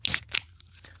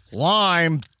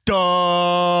Lime,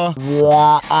 duh.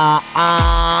 Yeah.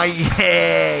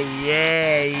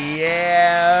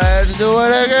 Let's do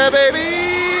it again, baby.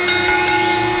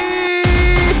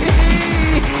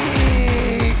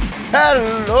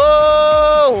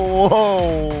 Hello.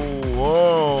 Whoa.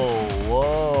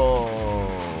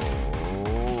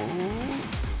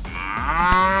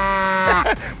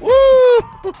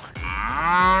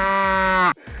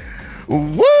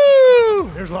 Woo.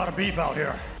 There's a lot of beef out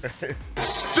here.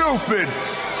 Stupid.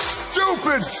 Let's put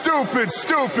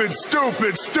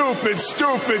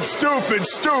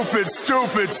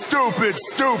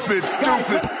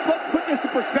this in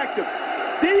perspective.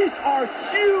 These are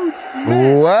huge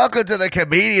men. Welcome to the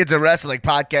Comedians of Wrestling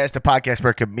podcast, the podcast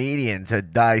for comedians to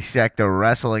dissect the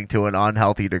wrestling to an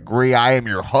unhealthy degree. I am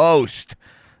your host,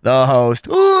 the host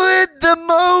with the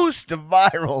most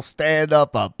viral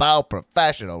stand-up about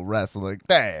professional wrestling,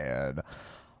 Dan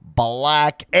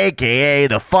Black, a.k.a.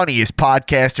 the funniest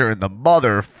podcaster in the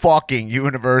motherfucking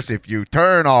universe. If you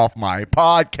turn off my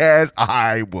podcast,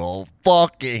 I will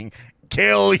fucking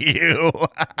kill you.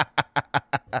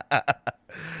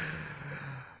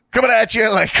 Coming at you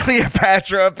like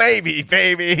Cleopatra, baby.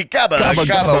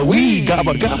 Gabba, wee.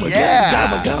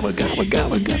 Yeah.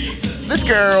 Gabba. This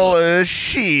girl,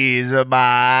 she's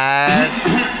mine.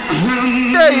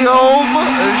 Damn,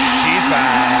 she's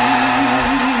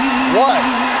mine. What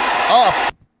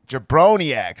up,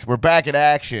 jabroniacs? We're back in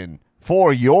action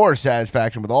for your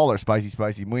satisfaction with all our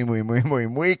spicy,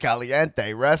 muy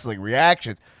caliente wrestling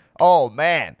reactions. Oh,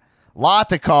 man. Lot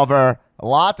to cover, a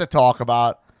lot to talk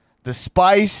about. The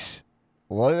spice,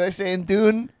 what did I say in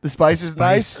Dune? The spice is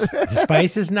nice? The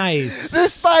spice is nice. The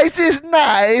spice is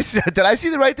nice. Did I see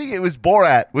the right thing? It was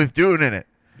Borat with Dune in it.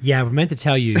 Yeah, we meant to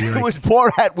tell you. It was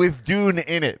Borat with Dune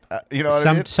in it. You know what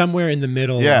I mean? Somewhere in the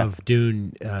middle of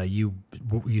Dune, you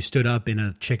stood up in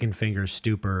a chicken finger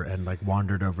stupor and like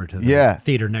wandered over to the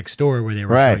theater next door where they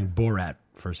were showing Borat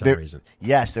for some reason.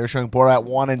 Yes, they were showing Borat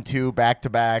 1 and 2 back to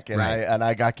back, and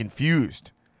I got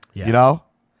confused. Yeah. You know?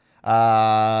 So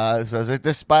I was like,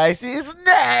 the spice is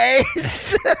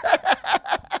nice.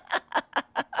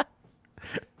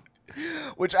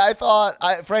 Which I thought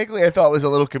was a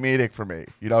little comedic for me.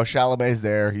 You know, Chalamet's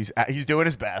there. He's doing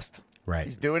his best. Right.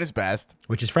 He's doing his best.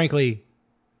 Which is frankly,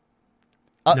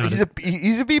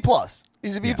 he's a B plus.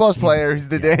 He's a B plus player. He's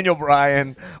the Daniel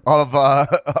Bryan of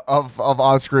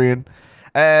on screen,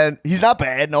 and he's not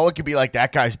bad. No one can be like,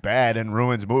 that guy's bad and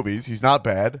ruins movies. He's not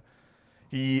bad.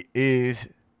 He is,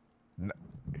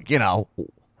 you know,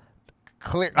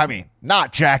 clear. I mean,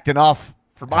 not jacked enough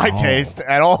for my taste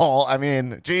at all. I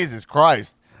mean, Jesus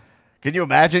Christ. Can you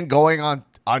imagine going on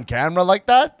camera like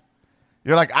that?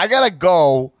 You're like, I gotta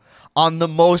go on the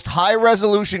most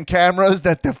high-resolution cameras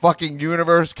that the fucking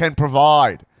universe can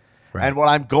provide. Right. And what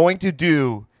I'm going to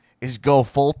do is go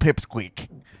full pipsqueak.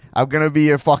 I'm going to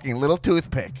be a fucking little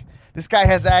toothpick. This guy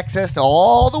has access to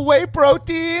all the whey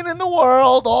protein in the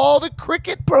world, all the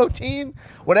cricket protein,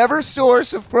 whatever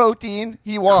source of protein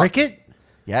he wants. Cricket?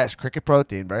 Yes, cricket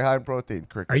protein. Very high in protein.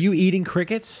 Cricket. Are you eating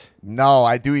crickets? No,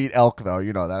 I do eat elk, though.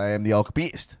 You know that I am the elk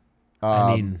beast.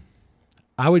 I mean,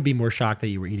 I would be more shocked that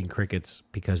you were eating crickets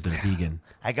because they're vegan.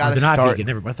 I got to start. They're not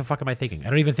vegan. What the fuck am I thinking? I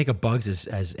don't even think of bugs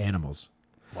as animals.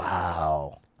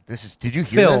 Wow. Did you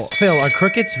hear this? Phil, are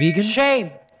crickets vegan?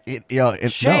 Shame.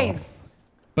 Shame. No.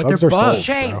 But bugs they're are bugs. souls,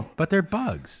 Shame. bro. But they're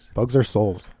bugs. Bugs are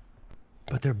souls.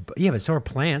 But but so are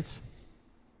plants.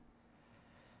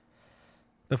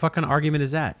 The fucking argument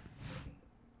is that?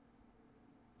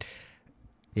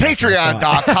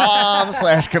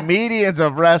 Patreon.com/comedians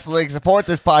of wrestling. Support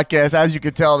this podcast. As you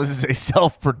can tell, this is a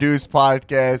self-produced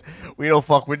podcast. We don't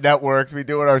fuck with networks. We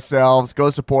do it ourselves. Go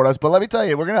support us. But let me tell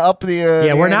you, we're going to up the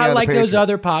we're ante not on like the those Patreon.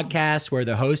 other podcasts where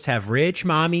the hosts have rich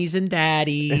mommies and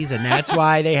daddies, and that's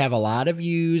why they have a lot of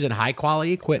views and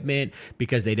high-quality equipment,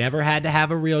 because they never had to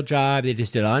have a real job. They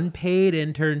just did unpaid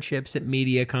internships at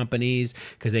media companies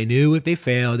because they knew if they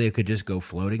failed, they could just go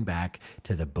floating back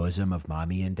to the bosom of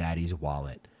mommy and daddy's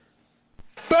wallet.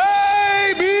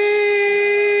 Baby!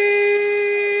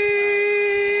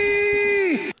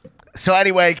 So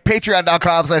anyway,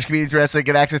 patreon.com/comedians wrestling.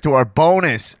 Get access to our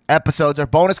bonus episodes. Our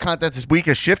bonus content this week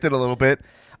has shifted a little bit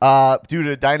due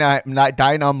to Dynamite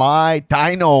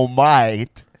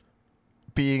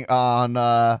being on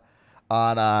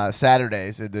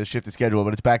Saturdays. The shifted schedule,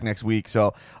 but it's back next week.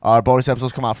 So our bonus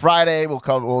episodes come out Friday.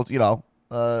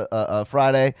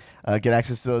 Friday. Get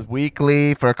access to those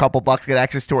weekly for a couple bucks. Get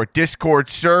access to our Discord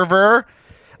server.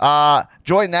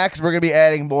 Join that because we're going to be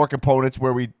adding more components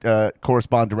where we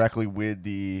correspond directly with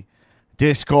the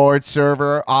Discord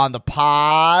server on the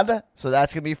pod. So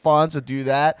that's going to be fun. So do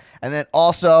that. And then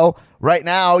also, right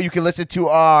now, you can listen to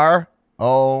our...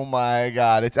 Oh, my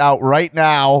God. It's out right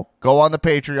now. Go on the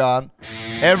Patreon.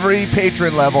 Every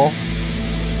patron level.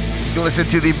 You can listen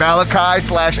to the Malachi /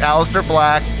 Aleister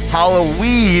Black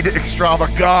Halloween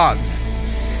Extravaganza.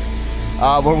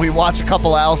 Where we watch a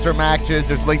couple Aleister matches.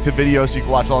 There's linked to videos so you can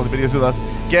watch all the videos with us.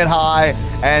 Get high.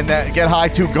 And get high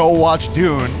to go watch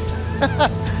Dune.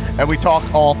 And we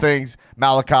talk all things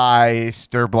Malachi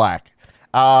Stir Black.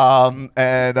 Yeah,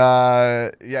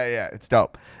 it's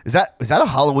dope. Is that a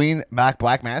Halloween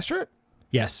Black Master?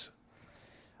 Yes.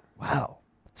 Wow.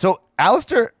 So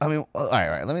Aleister, I mean, all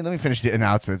right. Let me finish the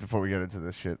announcements before we get into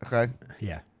this shit. Okay.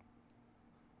 Yeah.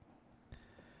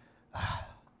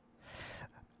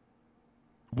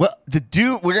 Well,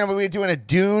 we're gonna be doing a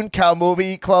Dune Cow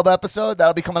Movie Club episode.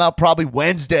 That'll be coming out probably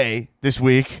Wednesday this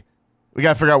week. We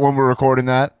gotta figure out when we're recording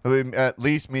that. At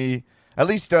least probably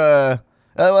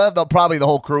the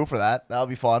whole crew for that. That'll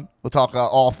be fun. We'll talk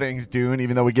all things Dune,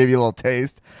 even though we gave you a little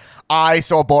taste. I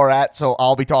saw Borat, so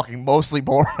I'll be talking mostly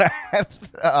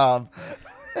Borat.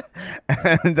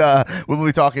 And we'll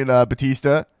be talking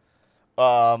Batista,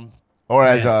 or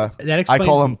as I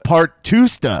call him, Part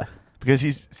Twosta, because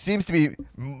he seems to be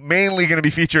mainly going to be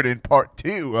featured in Part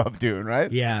 2 of Dune, right?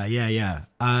 Yeah.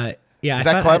 Yeah, Is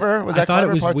that clever? I thought it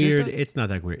was weird. It's not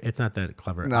that weird. It's not that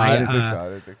clever. No, I didn't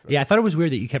think so. Yeah, I thought it was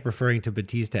weird that you kept referring to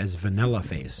Batista as Vanilla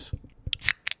Face,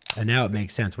 and now it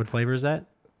makes sense. What flavor is that?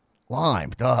 Lime,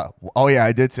 duh. Oh yeah,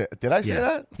 I did say. Did I say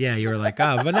that? Yeah, you were like,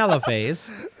 Vanilla Face.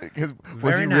 Because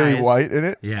was he really white in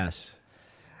it? Yes.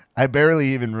 I barely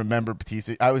even remember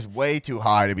Batista. I was way too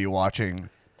high to be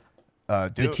watching.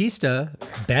 Batista,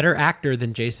 better actor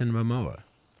than Jason Momoa.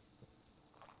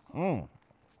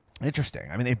 Interesting.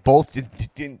 I mean, they both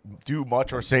didn't do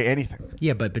much or say anything.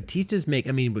 Yeah, but Batista's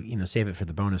save it for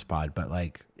the bonus pod. But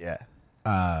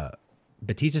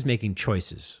Batista's making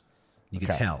choices. You can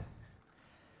tell.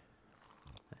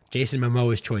 Jason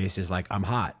Momoa's choice is like, I'm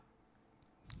hot.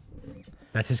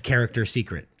 That's his character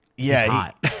secret. Yeah, he's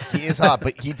hot. He is hot,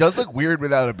 but he does look weird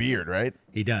without a beard, right?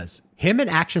 He does. Him and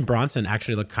Action Bronson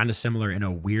actually look kind of similar in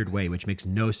a weird way, which makes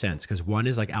no sense because one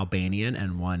is like Albanian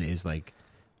and one is like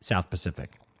South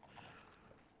Pacific.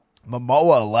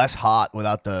 Momoa less hot with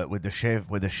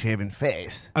the shaven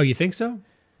face. Oh, you think so?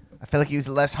 I feel like he was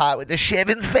less hot with the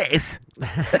shaven face.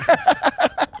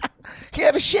 He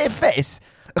have a shaved face.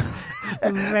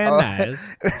 Very nice.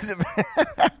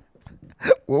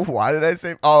 Well, why did I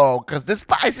say? Oh, because the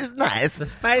spice is nice. The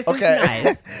spice is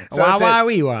nice. So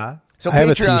I have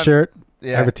a T-shirt.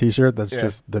 Yeah. I have a T-shirt that's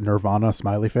just the Nirvana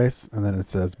smiley face, and then it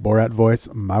says Borat voice,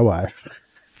 my wife.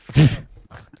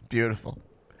 Beautiful.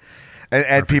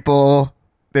 And people,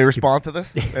 they respond to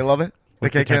this. They love it. They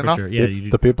can't get enough. Yeah,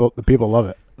 the people love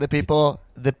it. The people,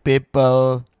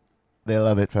 they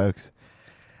love it, folks.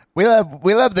 We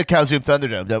love the Kowzoom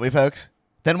Thunderdome, don't we, folks?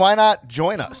 Then why not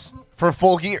join us for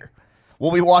Full Gear?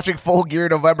 We'll be watching Full Gear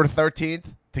November 13th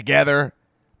together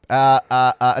at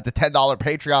the $10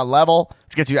 Patreon level,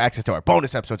 which gets you access to our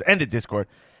bonus episodes and the Discord.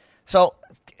 So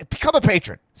become a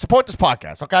patron. Support this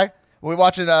podcast, okay? We'll be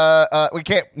watching. We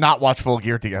can't not watch Full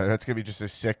Gear together. That's gonna be just a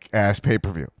sick ass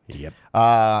pay-per-view. Yep.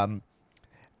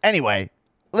 Anyway,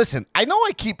 listen. I'm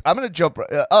gonna jump.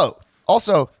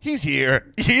 Also, he's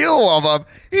here. You'll love him.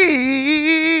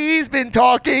 He's been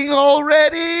talking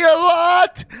already a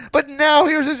lot, but now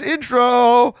here's his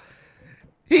intro.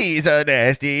 He's a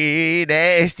nasty,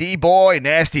 nasty boy.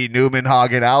 Nasty Newman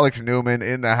Hagen. Alex Newman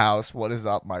in the house. What is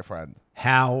up, my friend?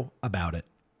 How about it,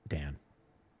 Dan?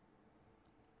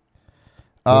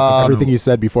 Everything you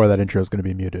said before that intro is going to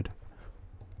be muted.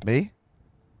 Me?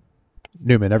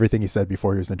 Newman, everything you said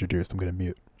before he was introduced, I'm going to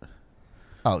mute.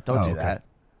 Oh, don't do okay. that.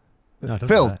 No, don't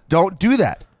Phil, do that. don't do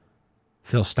that.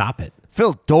 Phil, stop it.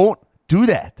 Phil, don't do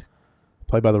that.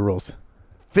 Play by the rules.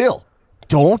 Phil,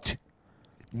 don't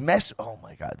mess. Oh,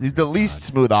 my God. He's the least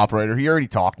smooth operator. He already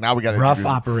talked. Now we got to Rough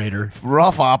operator.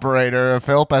 Rough operator,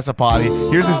 Phil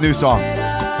Pesapati. Here's his new song.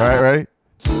 All right, ready?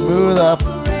 Smooth up.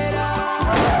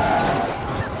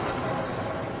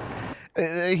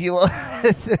 His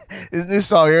new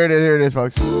song. Here it is,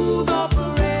 folks.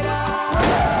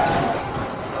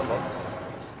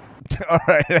 All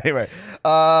right, anyway.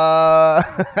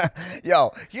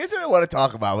 Yo, here's what I want to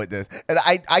talk about with this. And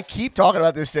I keep talking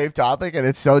about this same topic, and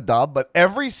it's so dumb, but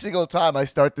every single time I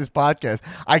start this podcast,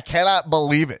 I cannot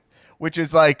believe it, which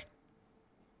is like,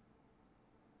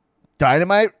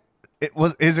 Dynamite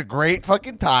is a great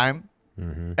fucking time,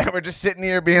 and we're just sitting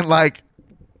here being like,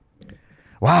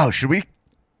 wow, should we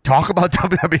talk about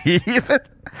WWE even,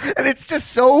 and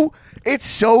it's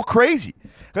so crazy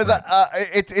because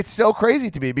it's so crazy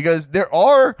to me because there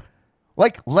are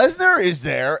like Lesnar is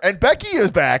there and Becky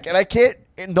is back,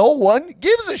 and no one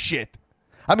gives a shit.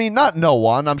 I mean, not no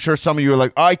one. I'm sure some of you are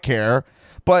like, I care,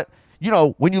 but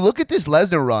when you look at this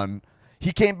Lesnar run,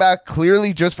 he came back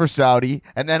clearly just for Saudi,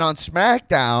 and then on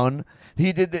SmackDown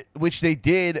he did which they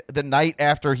did the night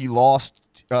after he lost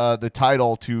the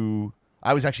title to.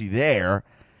 I was actually there.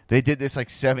 They did this like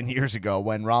 7 years ago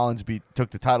when Rollins took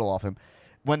the title off him.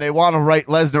 When they want to write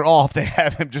Lesnar off, they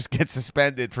have him just get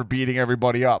suspended for beating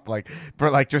everybody up,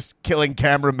 for just killing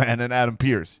cameramen and Adam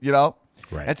Pearce,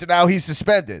 Right. And so now he's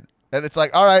suspended. And it's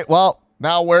like, all right, well,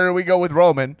 now where do we go with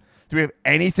Roman? Do we have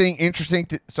anything interesting?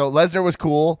 So Lesnar was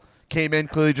cool, came in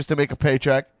clearly just to make a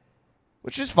paycheck,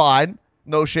 which is fine.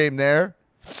 No shame there.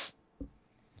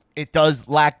 It does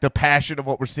lack the passion of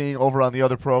what we're seeing over on the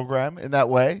other program in that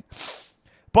way.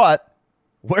 But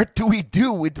what do we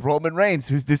do with Roman Reigns,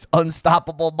 who's this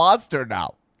unstoppable monster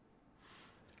now?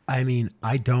 I mean,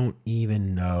 I don't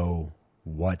even know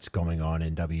what's going on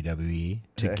in WWE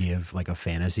to give like a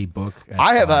fantasy book.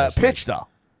 I have a pitch, though,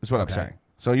 is what I'm saying.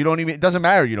 So it doesn't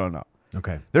matter. You don't know.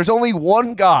 Okay. There's only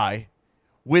one guy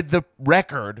with the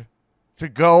record to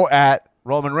go at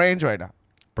Roman Reigns right now.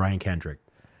 Brian Kendrick.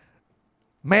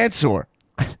 Mansoor.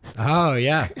 Oh,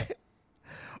 yeah.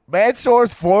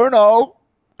 Mansoor's 4-0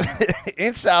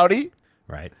 in Saudi.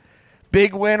 Right.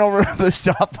 Big win over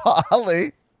Mustafa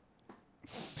Ali.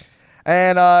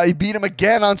 And he beat him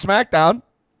again on SmackDown.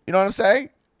 You know what I'm saying?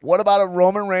 What about a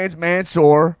Roman Reigns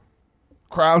Mansoor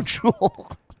crown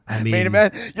jewel main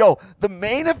event? Yo, the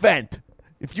main event,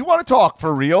 if you want to talk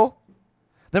for real,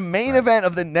 the main event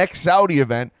of the next Saudi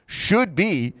event should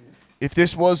be, if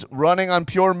this was running on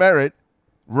pure merit,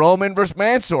 Roman versus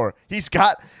Mansoor.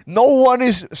 No one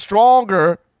is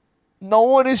stronger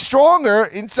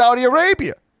in Saudi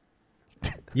Arabia.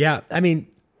 Yeah, I mean,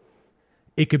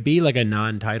 it could be like a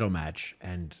non-title match,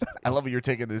 and I love that you're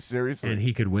taking this seriously. And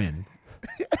he could win.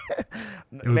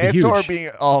 Mansoor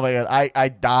being, oh my God, I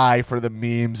die for the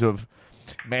memes of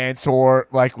Mansoor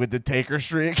like with the Taker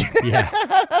streak. Yeah,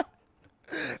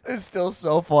 it's still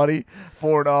so funny.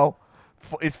 4-0.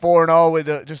 It's 4-0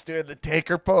 with just doing the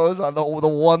Taker pose on the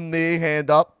one knee, hand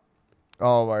up.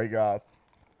 Oh my God.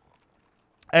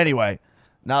 Anyway,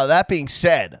 now that being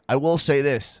said, I will say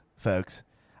this, folks.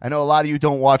 I know a lot of you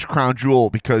don't watch Crown Jewel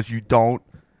because you don't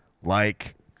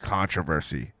like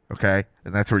controversy, okay?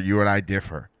 And that's where you and I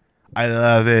differ. I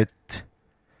love it.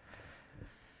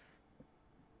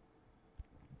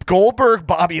 Goldberg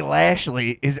Bobby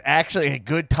Lashley is actually a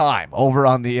good time over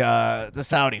on the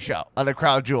Saudi show, on the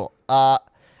Crown Jewel.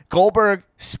 Goldberg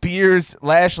spears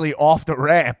Lashley off the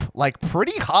ramp, like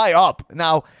pretty high up.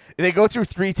 Now, they go through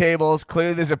 3 tables.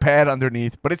 Clearly, there's a pad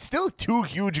underneath, but it's still 2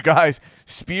 huge guys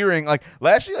spearing. Like,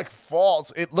 Lashley,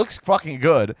 falls. It looks fucking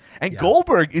good. And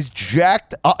Goldberg is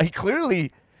jacked up. He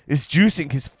clearly is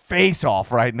juicing his face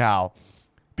off right now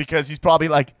because he's probably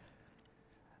like,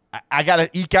 I got to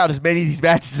eke out as many of these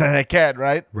matches as I can,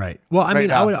 right? Right. Well, I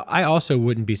mean, I also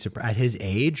wouldn't be surprised. At his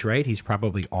age, right, he's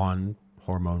probably on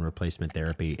hormone replacement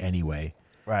therapy anyway.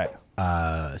 Right.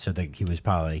 So that he was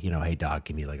probably, hey, doc,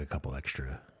 give me like a couple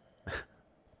extra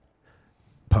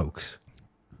pokes.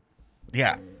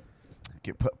 Yeah.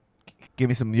 Give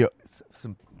me some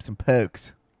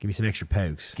pokes. Give me some extra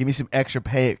pokes. Give me some extra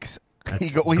pokes.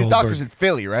 His Goldberg. doctor's in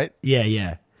Philly, right?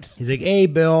 Yeah. He's like, hey,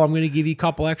 Bill, I'm going to give you a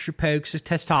couple extra pokes of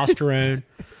testosterone.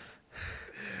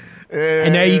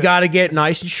 And now you got to get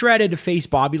nice and shredded to face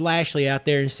Bobby Lashley out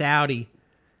there in Saudi.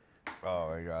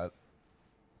 Oh, my God.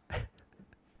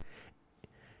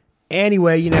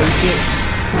 Anyway, you get...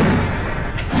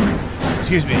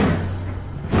 Excuse me.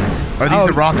 Are these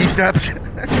the Rocky steps?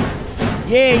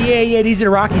 Yeah. These are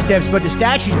the Rocky steps, but the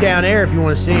statue's down there if you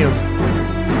want to see them.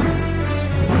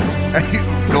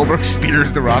 Goldberg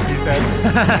spears the Rocky step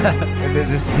and then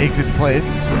just takes its place.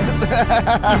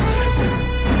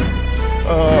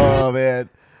 Oh, man.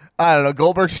 I don't know.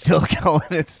 Goldberg's still going.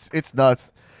 It's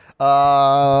nuts.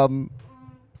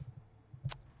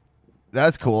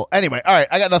 That's cool. Anyway, all right.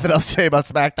 I got nothing else to say about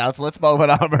SmackDown, so let's move it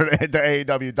over to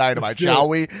AEW Dynamite, shall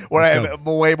we? Where I have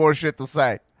way more shit to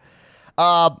say.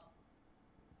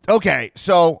 Okay,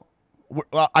 so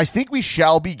I think we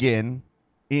shall begin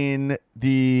in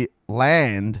the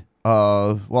land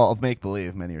of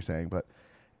make-believe, many are saying, but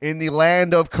in the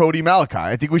land of Cody Malachi.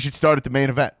 I think we should start at the main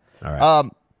event. All right.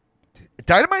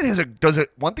 Dynamite does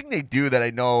one thing they do that I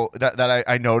know that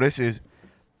I notice is,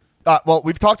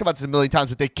 we've talked about this a million times,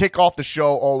 but they kick off the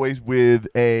show always with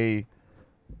the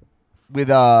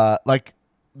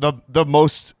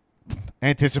most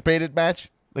anticipated match.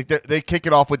 Like they kick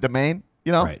it off with the main,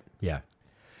 you know? Right. Yeah.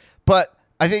 But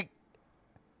I think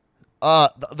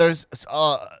there's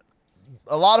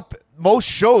most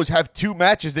shows have 2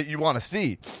 matches that you want to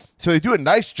see. So they do a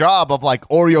nice job of like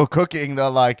Oreo cooking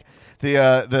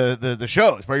the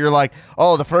shows where you're like,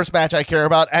 oh, the first match I care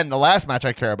about and the last match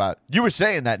I care about. You were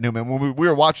saying that, Newman, when we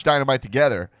were watching Dynamite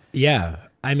together. Yeah.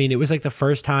 I mean, it was like the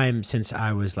first time since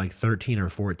I was like 13 or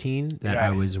 14 that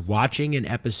I was watching an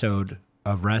episode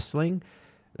of wrestling,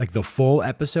 like the full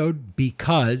episode,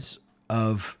 because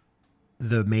of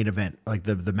the main event, like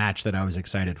the match that I was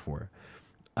excited for.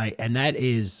 And that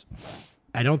is,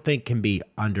 I don't think can be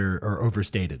under or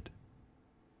overstated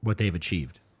what they've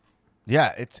achieved.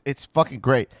 Yeah, it's fucking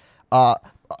great.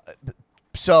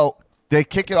 So they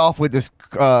kick it off with this.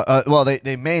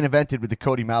 They main evented with the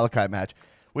Cody Malachi match,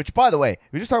 which, by the way,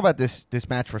 we just talk about this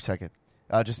match for a second.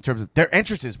 Just in terms of their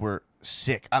entrances were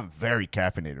sick. I'm very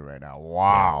caffeinated right now.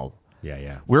 Wow.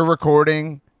 Yeah. We're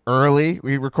recording early.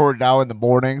 We record now in the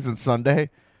mornings on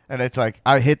Sunday. And it's like,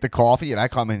 I hit the coffee and I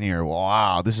come in here.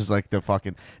 Wow, this is like the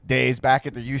fucking days back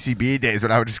at the UCB days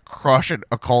when I would just crush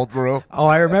a cold brew. Oh,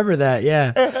 I remember that.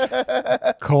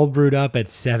 Yeah. Cold brewed up at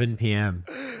 7 p.m.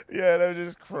 Yeah, and I would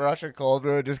just crush a cold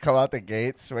brew and just come out the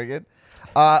gate swinging.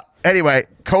 Anyway,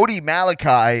 Cody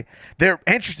Malachi, their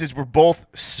entrances were both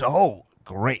so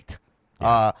great.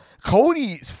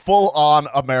 Cody's full-on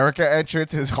America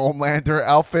entrance, his Homelander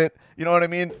outfit, you know what I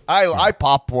mean? I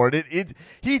pop for it.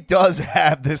 He does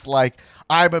have this, like,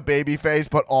 I'm a baby face,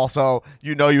 but also,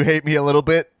 you hate me a little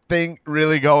bit thing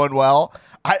really going well.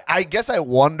 I guess I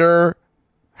wonder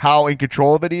how in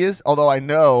control of it he is, although I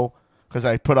know, because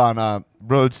I put on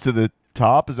Roads to the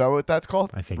Top. Is that what that's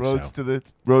called? I think Roads so.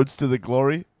 Roads to the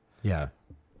Glory. Yeah.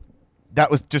 That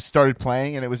was just started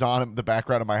playing, and it was on in the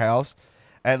background of my house.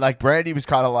 And, like, Brandy was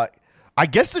kind of like, I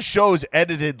guess the show's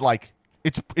edited, like,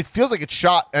 it feels like it's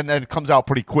shot and then it comes out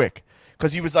pretty quick.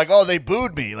 Because he was like, oh, they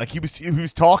booed me. Like, he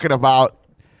was talking about,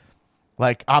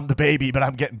 like, I'm the baby, but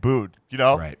I'm getting booed, you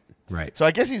know? Right. So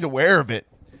I guess he's aware of it.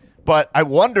 But I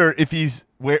wonder if he's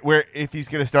if he's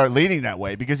going to start leaning that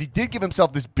way. Because he did give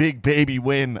himself this big baby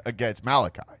win against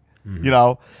Malachi. Mm-hmm. You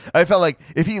know? I felt like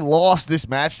if he lost this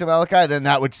match to Malachi, then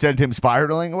that would send him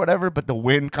spiraling or whatever. But the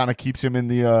win kind of keeps him in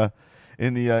the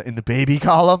baby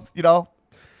column, you know?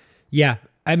 Yeah.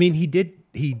 I mean, he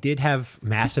did have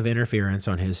massive interference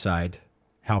on his side,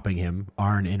 helping him.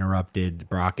 Arn interrupted,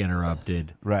 Brock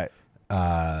interrupted. Right.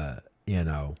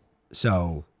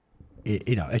 So,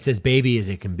 it's as baby as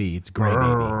it can be. It's great baby.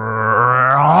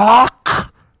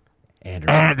 Brock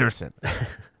Anderson.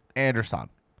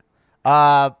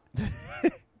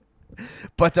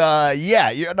 But I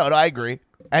agree.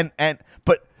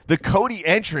 But the Cody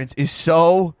entrance is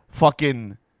so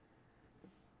fucking.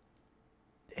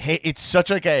 It's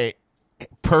such like a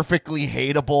perfectly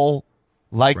hateable,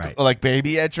 like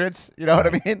baby entrance. You know what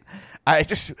I mean? I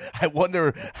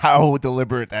wonder how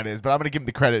deliberate that is, but I'm gonna give him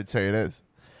the credit and say it is.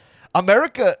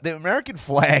 The American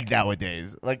flag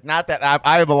nowadays, like, not that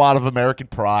I have a lot of American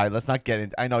pride. Let's not get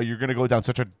into. I know you're gonna go down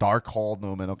such a dark hole,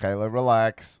 Newman. Okay,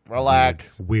 relax.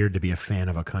 Weird to be a fan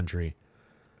of a country.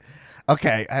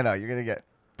 Okay, I know you're gonna get,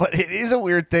 but it is a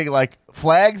weird thing. Like,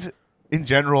 flags in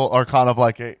general are kind of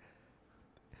like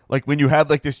when you have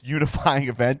like this unifying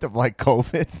event of like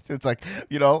COVID, it's like,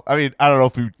 I mean, I don't know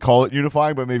if we call it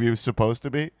unifying, but maybe it was supposed to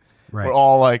be. Right. We're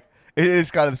all like, it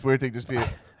is kind of this weird thing, just being,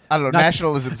 I don't know,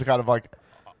 nationalism is kind of like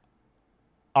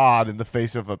odd in the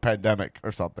face of a pandemic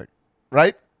or something,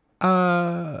 right?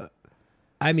 I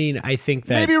mean, I think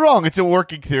that maybe wrong. It's a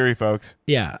working theory, folks.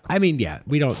 Yeah, I mean, yeah,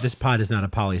 we don't. This pod is not a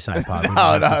poli-sci pod.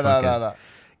 No.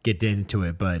 Get into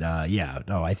it, but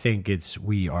I think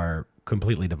we are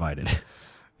completely divided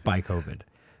by COVID,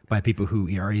 by people who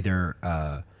are either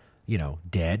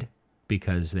dead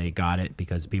because they got it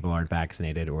because people aren't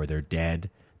vaccinated, or they're dead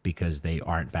because they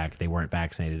weren't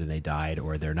vaccinated and they died,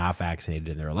 or they're not vaccinated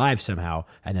and they're alive somehow,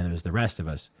 and then there's the rest of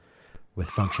us with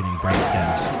functioning brain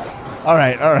stems. All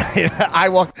right.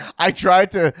 I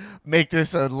tried to make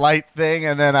this a light thing,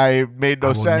 and then I made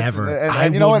no sense.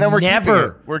 And you know what? And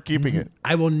we're keeping it.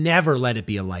 I will never let it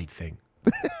be a light thing.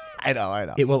 I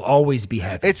know. It will always be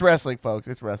heavy. It's wrestling, folks.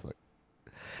 It's wrestling.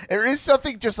 There is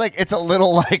something just like, it's a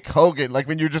little like Hogan, like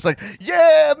when you're just like,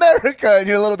 yeah, America, and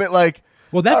you're a little bit like,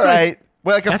 well, that's all right.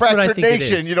 We're like a fractured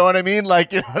nation, you know what I mean? Like,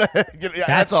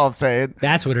 that's all I'm saying.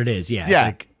 That's what it is, yeah. It's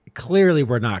like, clearly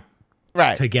we're not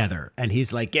right together. And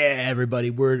he's like, yeah,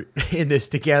 everybody, we're in this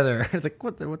together. It's like,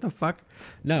 what the fuck?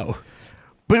 No.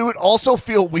 But it would also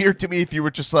feel weird to me if you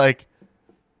were just like,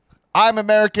 I'm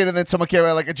American, and then someone came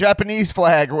out like a Japanese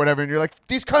flag or whatever, and you're like,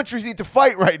 these countries need to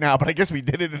fight right now. But I guess we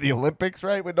did it in the Olympics,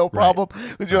 right, with no problem.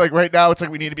 Because you're like, right now, it's like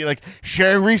we need to be like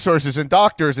sharing resources and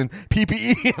doctors and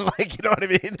PPE, and like, you know what I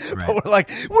mean? Right. But we're like,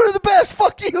 we're the best.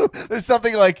 Fuck you. There's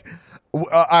something like,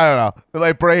 I don't know.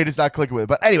 My brain is not clicking with it.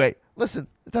 But anyway, listen,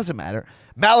 it doesn't matter.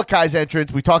 Malachi's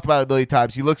entrance, we talked about it a million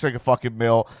times. He looks like a fucking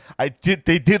mill.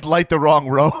 They did light the wrong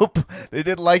rope. They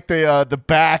did like the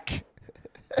back.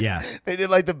 Yeah. They did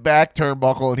like the back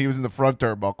turnbuckle, and he was in the front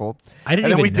turnbuckle. I didn't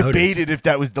and then even we notice. debated if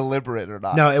that was deliberate or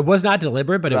not. No, it was not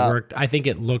deliberate, but No. it worked. I think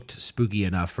it looked spooky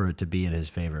enough for it to be in his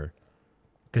favor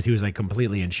because he was like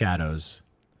completely in shadows.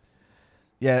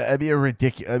 Yeah, it'd be a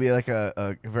ridiculous. It'd be like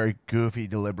a very goofy,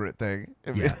 deliberate thing.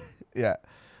 Yeah.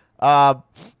 Yeah.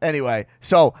 Anyway,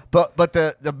 so but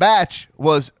the match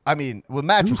was. I mean, the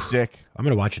match was sick. I'm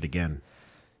gonna watch it again.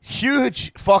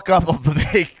 Huge fuck up of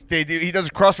they do. He does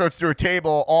a crossroads through a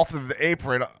table off of the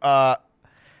apron,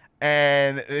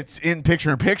 and it's in picture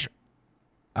in picture.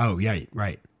 Oh yeah,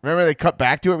 right. Remember they cut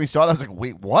back to it. We saw it. I was like,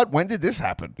 wait, what? When did this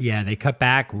happen? Yeah, they cut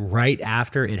back right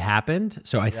after it happened.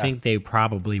 So I think they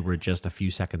probably were just a few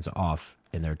seconds off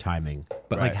in their timing.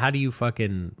 But like, Right. how do you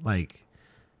fucking like?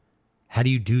 How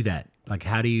do you do that? Like,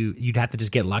 how do you? You'd have to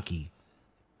just get lucky.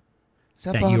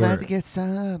 Someone you had were- to get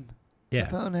some. Yeah,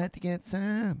 Someone had to get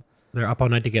some. they're up all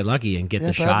night to get lucky and get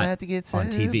the Someone shot had to get on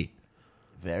some. TV.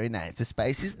 Very nice. The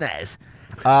spice is nice.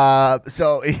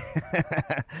 So,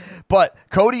 but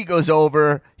Cody goes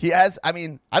over. He has. I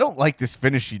mean, I don't like this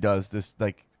finish he does. This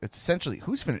like it's essentially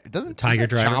who's finish? It doesn't Tiger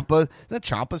isn't that Driver? Ciampa, isn't that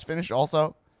Ciampa's finish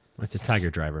also? It's a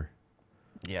Tiger Driver.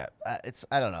 Yeah, it's.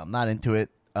 I don't know. I'm not into it.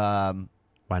 Why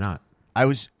not?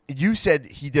 You said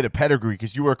he did a pedigree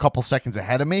because you were a couple seconds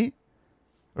ahead of me,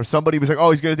 or somebody was like,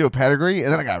 "Oh, he's gonna do a pedigree,"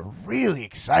 and then I got really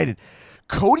excited.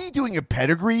 Cody doing a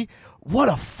pedigree. What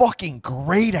a fucking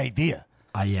great idea.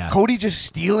 Yeah. Cody just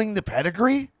stealing the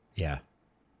pedigree. Yeah.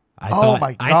 Oh,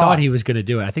 my I God. thought he was going to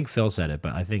do it. I think Phil said it,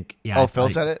 but I think Oh, Phil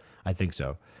said it? I think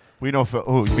so. We know Phil.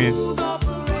 Oh, you mean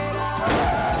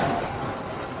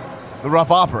the rough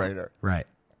operator? Right.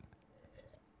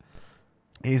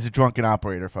 He's a drunken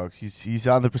operator, folks. He's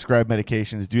on the prescribed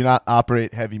medications. Do not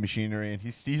operate heavy machinery, and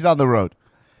he's on the road.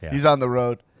 Yeah. He's on the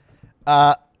road.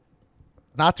 Not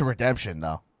to redemption,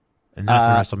 though. And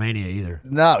not for WrestleMania either.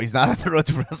 No, he's not on the road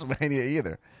to WrestleMania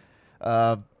either.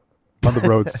 On the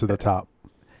roads to the top.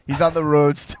 He's on the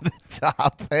roads to the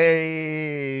top.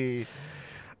 Hey,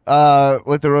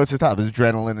 what the roads to the top is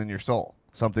adrenaline in your soul.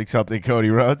 Something, Cody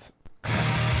Rhodes.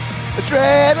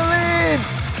 Adrenaline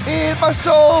in my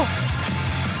soul.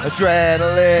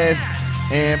 Adrenaline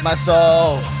in my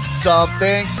soul.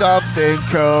 Something,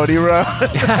 Cody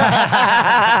Rhodes.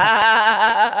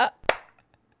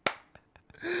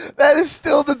 That is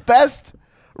still the best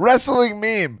wrestling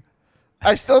meme.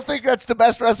 I still think that's the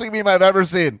best wrestling meme I've ever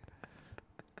seen.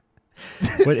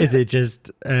 What is it?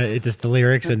 Just the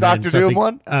lyrics The and Dr. then Doom something?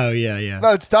 one? Oh yeah.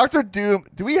 No, it's Dr. Doom.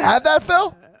 Do we have that,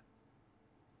 Phil?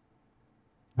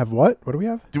 Have what? What do we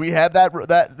have? Do we have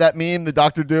that meme, the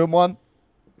Dr. Doom one?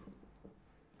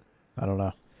 I don't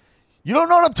know. You don't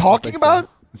know what I'm talking about?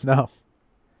 No.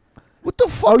 What the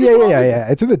fuck? Oh, is yeah, wrong yeah, with yeah.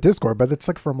 It's in the Discord, but it's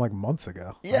like from like months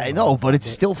ago. you? Yeah, I know, but it's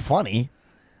still funny.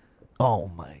 Oh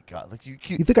my god! Like you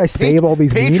think I save all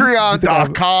these memes? You think I have-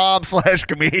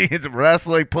 Patreon.com/comedians of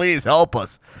wrestling. Please help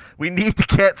us. We need to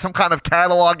get some kind of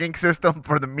cataloging system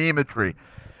for the memetry.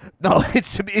 No,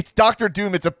 it's Dr.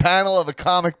 Doom. It's a panel of a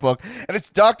comic book, and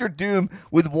it's Dr. Doom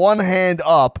with one hand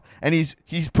up, and he's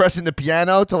pressing the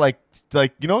piano to like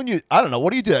you know when you I don't know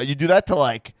what do you do that? You do that to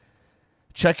like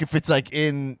check if it's like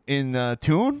in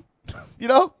tune, you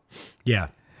know? Yeah.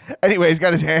 Anyway, he's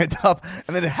got his hand up,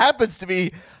 and then it happens to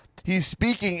be he's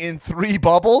speaking in three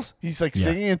bubbles. He's like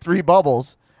singing in three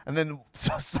bubbles. And then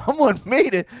someone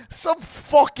made it. Some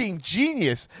fucking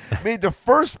genius made the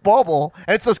first bubble,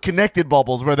 and it's those connected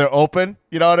bubbles where they're open.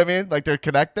 You know what I mean? Like they're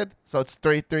connected. So it's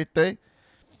 3, 3, 3.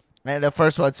 And the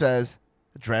first one says,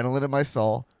 adrenaline in my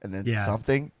soul, and then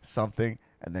something,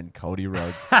 and then Cody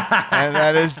Rhodes. And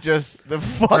that is just the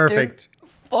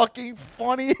fucking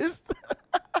funniest.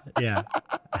 Yeah.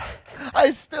 I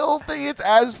still think it's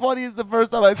as funny as the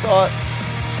first time I saw it.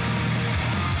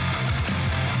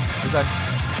 It's like,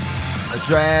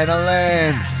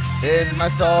 adrenaline in my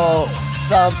soul.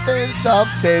 Something,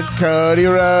 Cody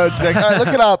Rhodes. Like, all right, look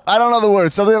it up. I don't know the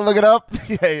words. Something to look it up.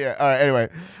 Yeah. All right, anyway.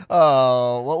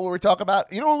 What were we talking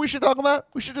about? You know what we should talk about?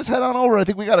 We should just head on over. I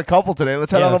think we got a couple today.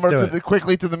 Let's head on let's over do it.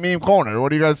 quickly to the meme corner. What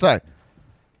do you guys say?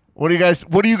 What do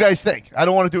you guys think? I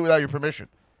don't want to do it without your permission.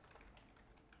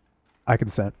 I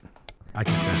consent. I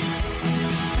can say.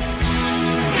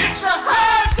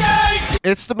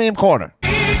 It's the meme corner.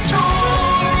 Each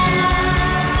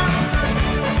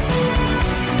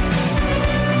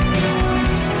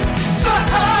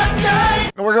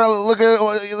We're gonna look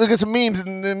at some memes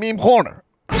in the meme corner.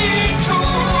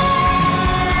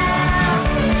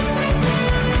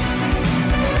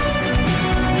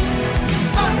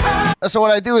 So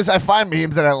what I do is I find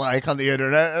memes that I like on the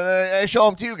internet and I show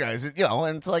them to you guys. You know,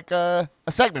 and it's like a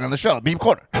segment on the show, Meme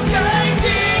Corner.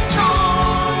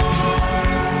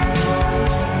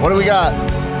 What do we got?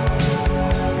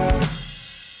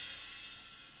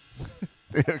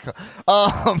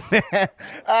 Oh man!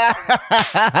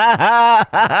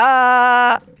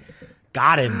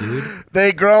 Got him, dude.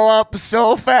 They grow up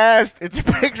so fast. It's a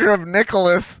picture of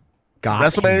Nicholas,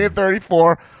 WrestleMania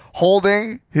 34,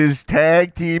 holding his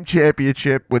tag team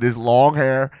championship with his long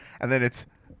hair, and then it's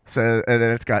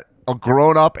got a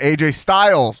grown-up AJ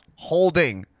Styles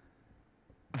holding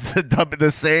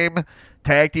the same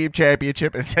tag team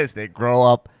championship, and it says they grow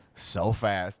up so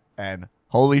fast. And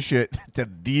holy shit, to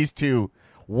these two,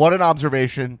 what an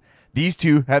observation! These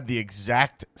two have the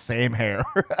exact same hair.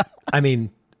 I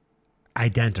mean,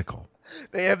 identical.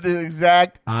 They have the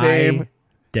exact same.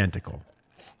 Identical.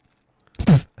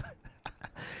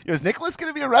 Is Nicholas going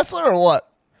to be a wrestler or what?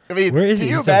 I mean, where is can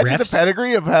he? you He's imagine the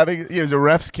pedigree of having? He was a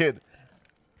ref's kid.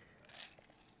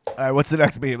 All right, what's the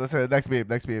next meme? Let's say the next meme.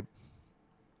 Next meme.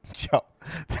 Yo,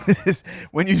 this is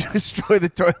when you destroy the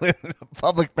toilet in a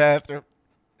public bathroom.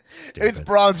 Stupid. It's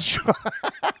Braun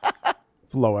Strowman.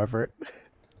 It's low effort.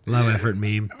 Low effort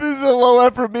meme. This is a low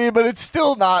effort meme, but it's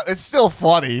still not. It's still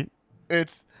funny.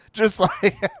 It's just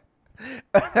like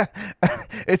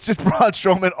it's just Braun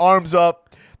Strowman, arms up.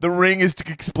 The ring is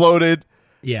exploded.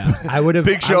 Yeah, I would have.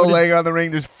 Big Show laying on the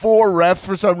ring. There's 4 refs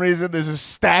for some reason. There's a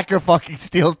stack of fucking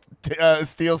steel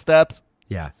steps.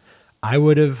 Yeah, I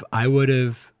would have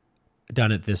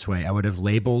done it this way. I would have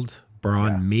labeled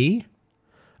Braun me.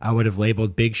 I would have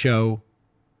labeled Big Show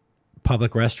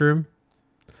public restroom.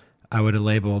 I would have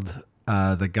labeled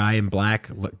the guy in black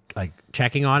like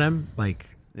checking on him, like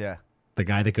the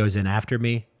guy that goes in after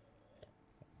me.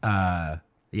 Yeah.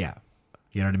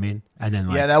 You know what I mean? And then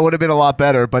that would have been a lot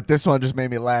better, but this one just made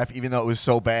me laugh even though it was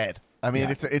so bad. I mean,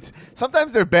 it's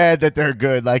sometimes they're bad that they're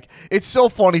good. Like, it's so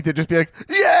funny to just be like,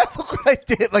 yeah, look what I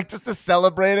did. Like, just the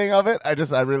celebrating of it. I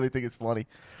really think it's funny.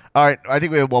 All right, I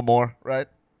think we have one more, right?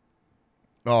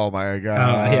 Oh my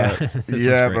god.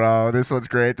 Yeah, bro. This one's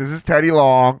great. This is Teddy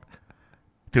Long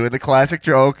doing the classic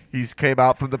joke. He's came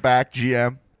out from the back,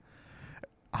 GM.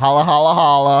 Holla, holla,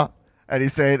 holla. And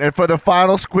he's saying, and for the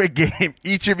final Squid Game,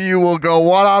 each of you will go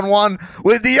one-on-one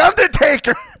with The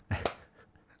Undertaker.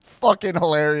 Fucking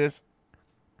hilarious.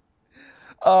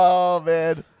 Oh,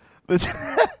 man.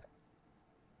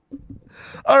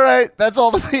 All right, that's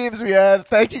all the memes we had.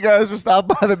 Thank you guys for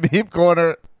stopping by the Meme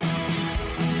Corner.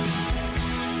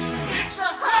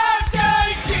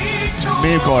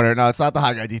 Meme Corner. No, it's not the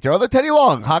hot guy detail. The Teddy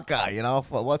Long, hot guy. You know,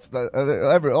 what's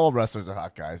all wrestlers are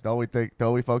hot guys, don't we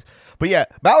we, folks? But yeah,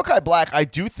 Malachi Black. I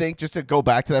do think, just to go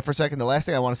back to that for a second, the last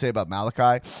thing I want to say about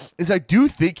Malachi is I do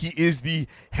think he is the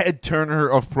head turner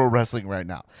of pro wrestling right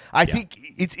now. I think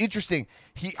it's interesting.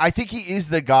 I think he is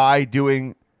the guy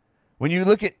doing. When you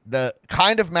look at the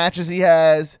kind of matches he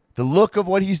has, the look of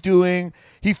what he's doing,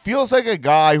 he feels like a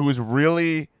guy who is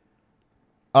really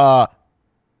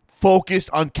focused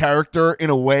on character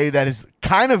in a way that has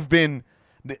kind of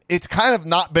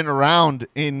not been around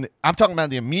I'm talking about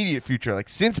the immediate future. Like,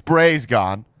 since Bray's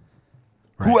gone,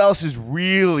 who else is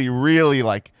really, really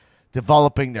like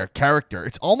developing their character?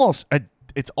 It's almost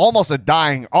a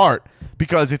dying art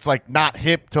because it's like not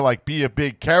hip to like be a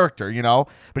big character, you know?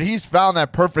 But he's found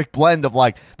that perfect blend of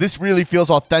like, this really feels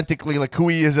authentically like who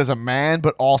he is as a man,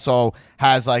 but also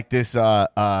has like this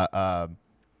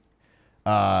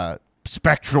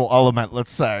spectral element, let's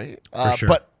say. Sure.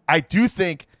 But I do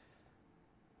think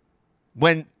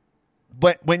when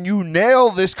you nail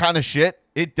this kind of shit,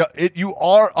 you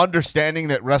are understanding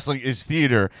that wrestling is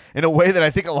theater in a way that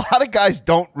I think a lot of guys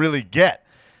don't really get.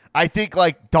 I think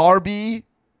like Darby,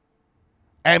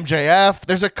 MJF,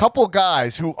 there's a couple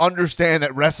guys who understand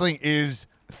that wrestling is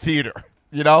theater,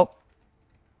 you know?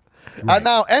 Right.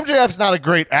 Now, MJF's not a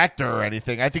great actor or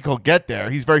anything. I think he'll get there.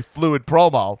 He's very fluid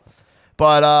promo.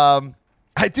 But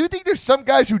I do think there's some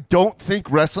guys who don't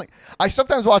think wrestling. I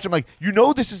sometimes watch them like,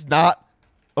 this is not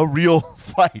a real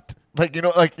fight. Like, you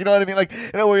know what I mean? Like,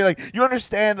 where you're like, you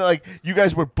understand that like you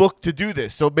guys were booked to do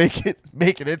this, so make it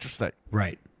interesting.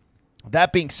 Right.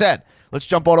 That being said, let's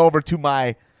jump on over to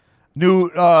my new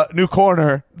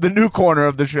corner, the new corner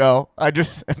of the show. I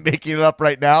just am making it up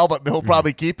right now, but he'll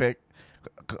probably keep it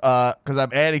because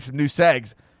I'm adding some new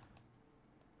segs.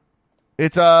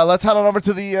 It's let's head on over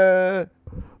to the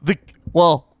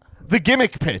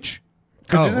gimmick pitch.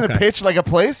 Because isn't a pitch like a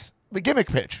place? The gimmick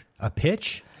pitch. A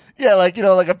pitch? Yeah, like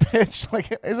like a pitch.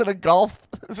 Like, is it a golf?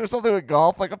 Is there something with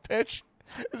golf like a pitch?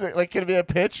 Is it like can it be a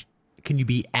pitch? Can you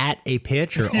be at a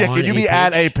pitch or Yeah, on can you a be pitch?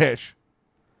 at a pitch?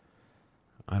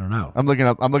 I don't know. I'm looking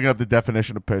up the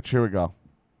definition of pitch. Here we go.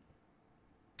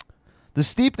 The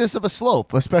steepness of a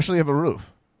slope, especially of a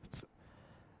roof.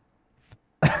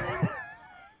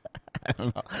 I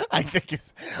don't know. I think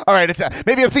it's all right.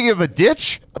 Maybe I'm thinking of a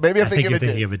ditch. Maybe I'm thinking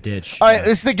of a ditch. All right,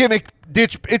 it's the gimmick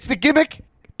ditch. It's the gimmick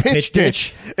pitch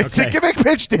ditch. It's the Okay. gimmick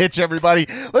pitch ditch. Everybody,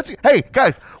 hey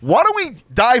guys, why don't we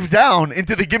dive down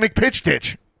into the gimmick pitch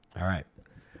ditch? All right.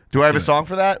 Do I have a song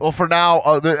for that? Well, for now,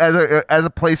 as a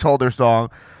placeholder song,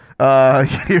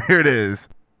 here it is.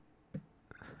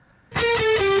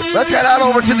 Let's head on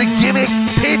over to the gimmick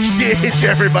pitch ditch,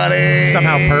 everybody.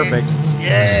 Somehow perfect.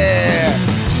 Yeah.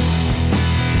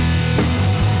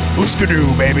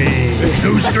 Ooskadoo, baby.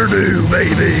 Ooskadoo,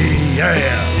 baby.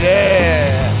 Yeah.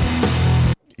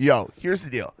 Yeah. Yo, here's the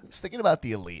deal. I was thinking about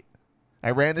the Elite.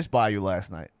 I ran this by you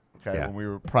last night, okay, Yeah. when we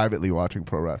were privately watching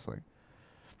pro wrestling.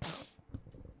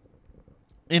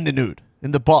 In the nude,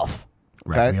 in the buff.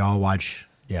 Right. Okay? We all watch.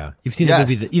 Yeah. You've seen Yes.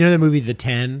 the movie. You know the movie The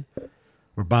 10,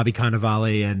 where Bobby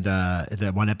Cannavale and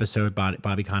that one episode,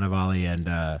 Bobby Cannavale and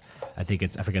I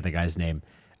forget the guy's name.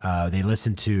 They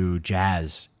listen to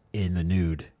jazz in the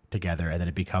nude together, and then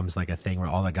it becomes like a thing where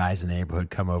all the guys in the neighborhood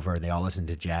come over and they all listen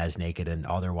to jazz naked, and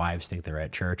all their wives think they're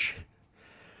at church.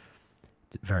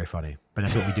 It's very funny, but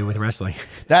that's what we do with wrestling.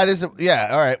 That is, yeah,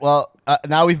 all right. Well,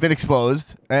 now we've been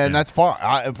exposed, and that's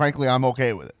fine. Frankly, I'm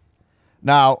okay with it.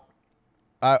 Now,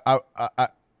 I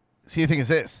see, the thing is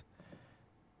this.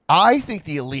 I think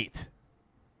the Elite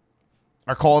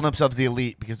are calling themselves the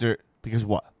Elite because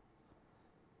what?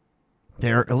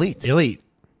 They're elite. Elite.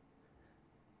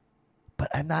 But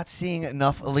I'm not seeing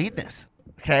enough eliteness,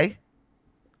 okay?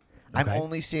 I'm Okay.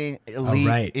 only seeing elite.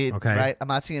 right, okay. Right? I'm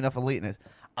not seeing enough eliteness.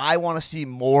 I want to see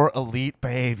more elite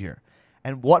behavior.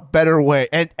 And what better way?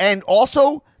 And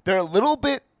also, they're a little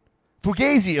bit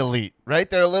Fugazi elite, right?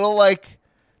 They're a little like,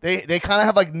 they kind of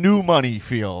have like new money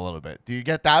feel a little bit. Do you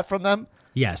get that from them?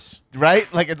 Yes.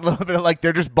 Right? Like a little bit like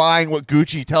they're just buying what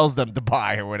Gucci tells them to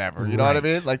buy or whatever. You know what I Right.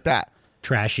 mean? Like that.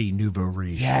 Trashy nouveau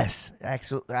riche. Yes,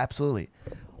 absolutely.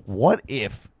 What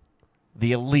if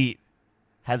the Elite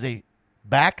has a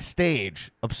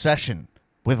backstage obsession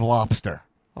with lobster?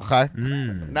 Okay.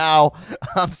 Now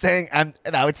I'm saying,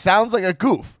 now it sounds like a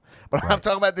goof, but I'm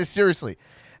talking about this seriously.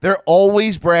 They're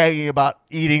always bragging about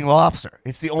eating lobster.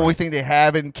 It's the only thing they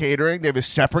have in catering. They have a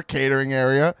separate catering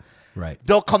area. Right.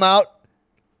 They'll come out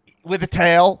with a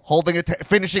tail, holding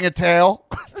finishing a tail.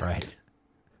 Right.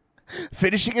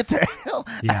 Finishing a tail.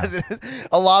 Yeah. As it is.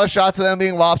 A lot of shots of them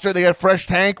being lobster. They got a fresh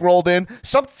tank rolled in.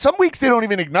 Some weeks they don't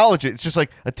even acknowledge it. It's just like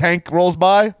a tank rolls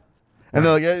by, and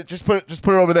they're like, yeah, just put it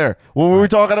over there. What were we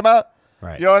talking about?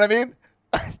 Right. You know what I mean?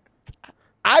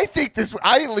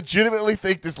 I legitimately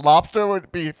think this lobster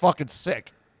would be fucking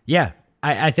sick. Yeah.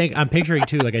 I think I'm picturing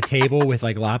too like a table with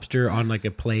like lobster on like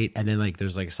a plate, and then like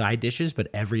there's like side dishes, but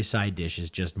every side dish is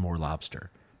just more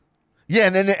lobster. Yeah,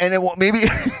 and then maybe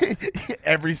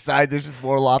every side there's just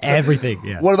more lobster. Everything,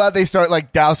 yeah. What about they start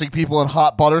like dousing people in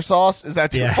hot butter sauce? Is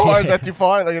that too Yeah. far? Is that too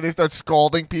far? Like they start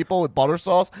scalding people with butter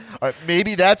sauce? All right,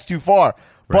 maybe that's too far.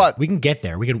 Right. But we can get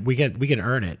there. We can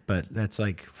earn it, but that's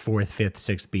like fourth, fifth,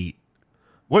 sixth beat.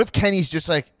 what if Kenny's just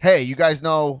like, hey, you guys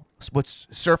know what's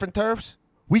surf and turfs?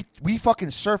 We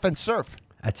fucking surf and surf.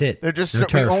 That's it. They're just No we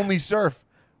turf. only surf.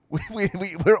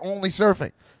 We're only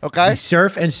surfing. Okay. We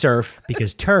surf and surf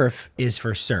because turf is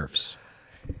for surfs.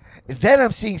 Then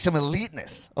I'm seeing some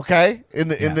eliteness, okay?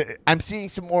 I'm seeing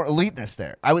some more eliteness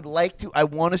there. I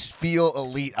want to feel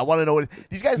elite. I want to know what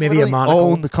these guys Maybe a literally monocle.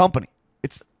 own the company.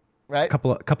 It's right.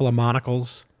 Couple of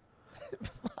monocles.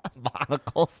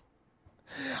 Monocles.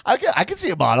 I can see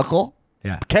a monocle.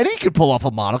 Yeah. Kenny could pull off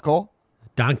a monocle.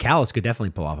 Don Callis could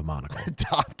definitely pull off a monocle.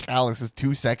 Don Callis is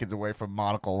 2 seconds away from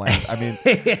monocle land. I mean,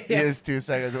 he is 2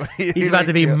 seconds away. He's about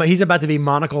to be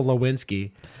Monocle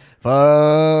Lewinsky.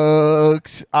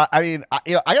 Folks. I mean, I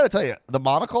got to tell you, the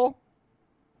monocle.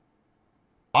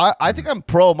 I think I'm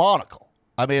pro monocle.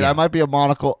 I mean, I might be a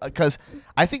monocle because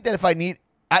I think that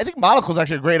I think monocle is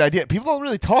actually a great idea. People don't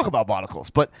really talk about monocles,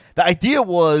 but the idea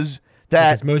was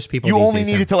that Because most people you these only days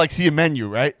needed have- to like see a menu,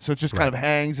 right? So it just kind of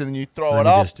hangs and then you throw Let it me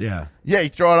up. just- yeah. Yeah, you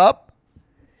throw it up.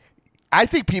 I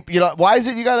think people, why is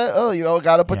it you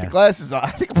gotta put the Yeah. glasses on?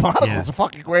 I think a monocle Yeah. is a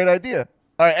fucking great idea.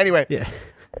 All right, anyway, Yeah.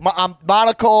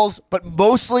 monocles, but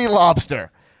mostly lobster.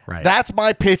 Right. That's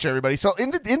my pitch, everybody. So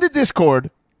in the Discord,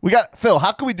 we got Phil.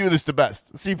 How can we do this the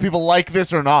best? See if people like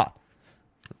this or not.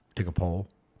 Take a poll.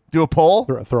 Do a poll.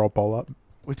 Throw a poll up.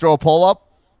 We throw a poll up.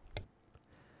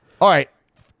 All right.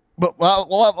 But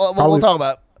we'll talk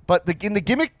about it. But in the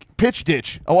gimmick pitch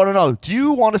ditch, I want to know, do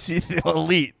you want to see the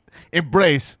Elite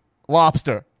embrace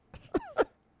Lobster?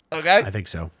 Okay? I think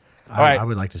so. right. I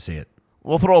would like to see it.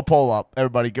 We'll throw a poll up,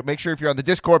 everybody. Make sure if you're on the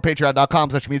Discord,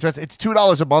 patreon.com/MeatSweats. It's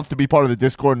 $2 a month to be part of the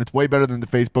Discord, and it's way better than the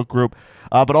Facebook group,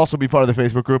 but also be part of the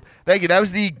Facebook group. Thank you. That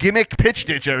was the gimmick pitch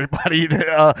ditch, everybody.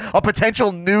 A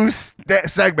potential new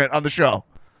segment on the show.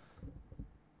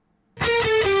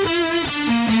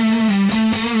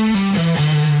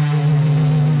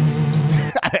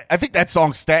 I think that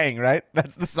song's staying, right?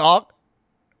 That's the song?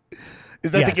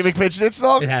 Is that the gimmick pitch ditch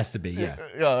song? It has to be, yeah.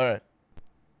 Yeah, all right.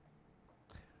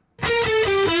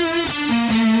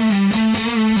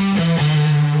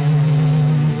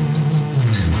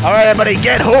 All right, everybody,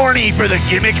 get horny for the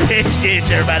gimmick pitch ditch,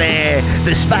 everybody.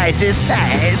 The spice is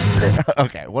nice.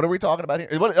 Okay, what are we talking about here?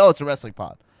 It's a wrestling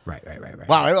pod. Right.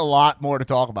 Wow, I have a lot more to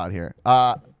talk about here.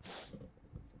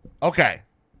 Okay,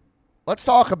 let's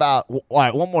talk about all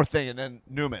right, one more thing, and then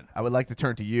Newman, I would like to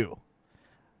turn to you.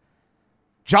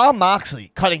 Jon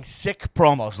Moxley cutting sick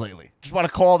promos lately. Just want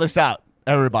to call this out,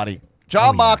 everybody.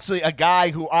 Jon Moxley, a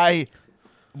guy who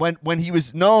when he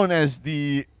was known as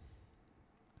the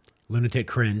Lunatic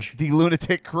Cringe.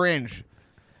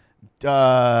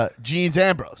 Jeans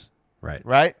Ambrose.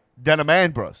 Right? Denim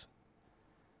Ambrose.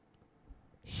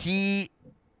 He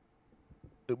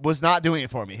was not doing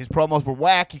it for me. His promos were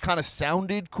whack. He kind of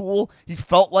sounded cool. He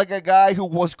felt like a guy who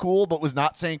was cool but was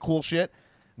not saying cool shit.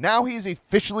 Now he's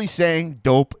officially saying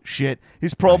dope shit.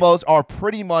 His promos are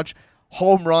pretty much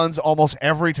home runs almost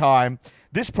every time.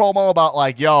 This promo about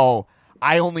like, yo,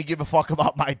 I only give a fuck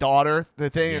about my daughter, the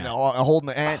thing, and holding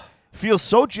the hand, feels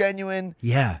so genuine.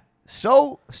 Yeah.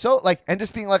 So like, and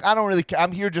just being like, I don't really care.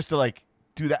 I'm here just to like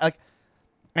do that. Like,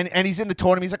 and he's in the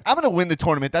tournament. He's like, I'm going to win the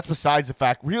tournament. That's besides the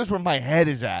fact. Here's where my head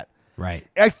is at. Right.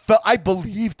 I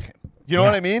believed him. You know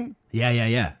what I mean?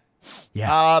 Yeah.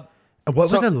 What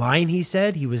was the line he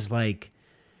said? He was like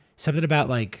something about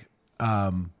like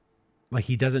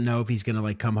he doesn't know if he's gonna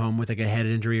like come home with like a head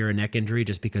injury or a neck injury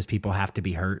just because people have to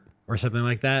be hurt or something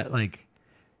like that. Like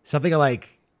something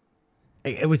like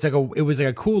it was like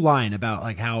a cool line about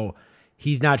like how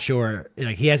he's not sure,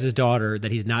 like he has his daughter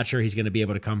that he's not sure he's gonna be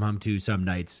able to come home to some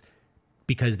nights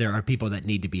because there are people that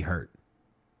need to be hurt.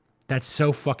 That's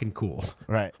so fucking cool.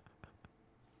 Right.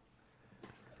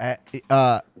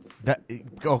 Yeah,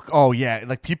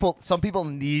 like some people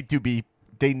need to be.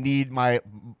 They need me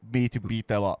to beat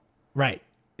them up. Right.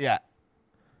 Yeah.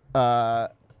 Would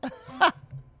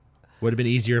have been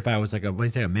easier if I was like a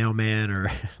mailman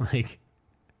or like.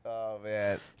 Oh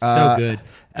man, so good.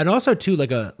 And also too,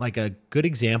 like a good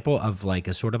example of like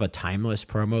a sort of a timeless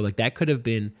promo. Like that could have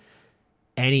been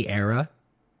any era,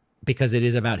 because it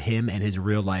is about him and his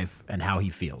real life and how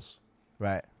he feels.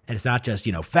 Right. And it's not just,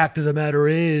 fact of the matter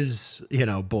is,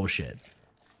 bullshit.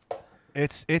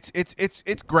 It's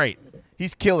great.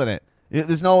 He's killing it.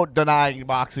 There's no denying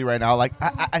Moxley right now. Like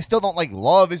I still don't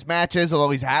love his matches, although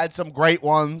he's had some great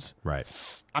ones. Right.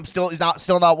 He's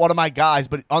not one of my guys,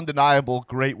 but undeniable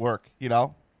great work. He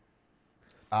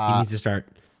needs to start.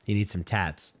 He needs some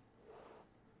tats.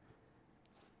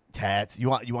 Tats. You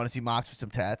want to see Mox with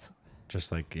some tats?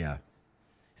 Just like yeah.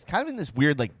 He's kind of in this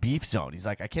weird beef zone. He's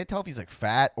like, I can't tell if he's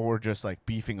fat or just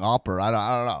beefing up, or I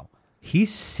don't know.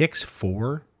 He's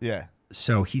 6'4". Yeah.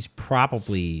 So he's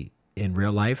probably in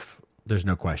real life. There's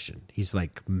no question. He's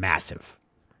massive.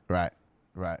 Right.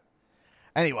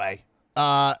 Anyway,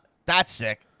 that's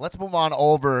sick. Let's move on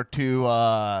over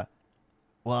to.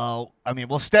 We'll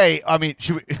stay.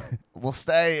 We'll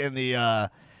stay in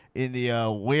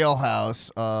the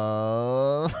wheelhouse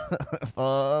of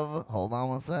hold on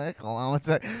one sec.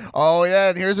 Oh yeah,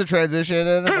 and here's a transition.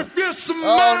 Oh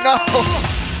no!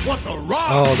 What the Rock?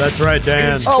 Oh, that's right,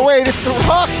 Dan. Oh wait, it's the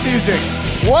Rock's music.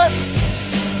 What?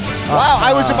 Wow,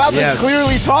 I was about to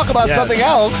clearly talk about something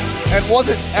else and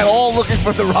wasn't at all looking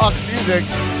for the Rock's music.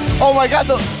 Oh my God,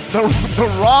 the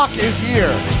Rock is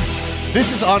here.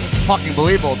 This is unfucking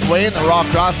believable. Dwayne "The Rock"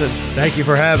 Johnson. Thank you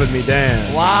for having me,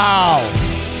 Dan. Wow.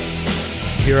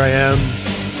 Here I am.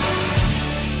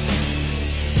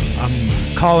 I'm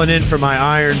calling in for my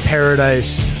Iron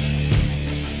Paradise.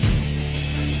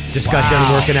 Just got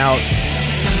done working out.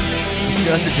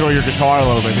 Let's enjoy your guitar a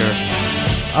little bit here.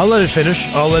 I'll let it finish.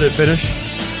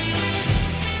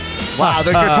 Wow,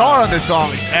 the guitar on this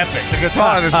song is epic. The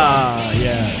guitar on this song.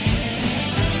 Yes.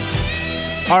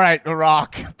 All right, The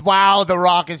Rock. Wow, The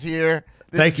Rock is here.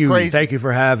 Thank you. Crazy. Thank you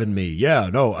for having me. Yeah,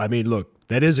 no, look,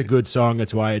 that is a good song.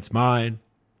 That's why it's mine.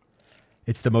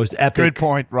 It's the most epic. Good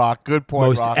point, Rock. Good point,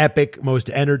 most Rock. Epic, most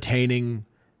entertaining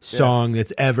song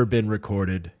that's ever been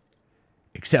recorded.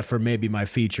 except for maybe my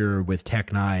feature with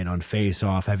Tech Nine on Face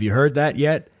Off. Have you heard that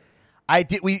yet? I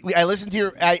did. I listened to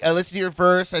your. I listened to your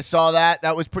verse. I saw that.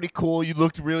 That was pretty cool. You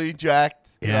looked really jacked.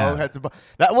 You know, had some,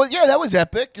 that was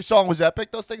epic. Your song was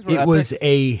epic. Those things were epic. It was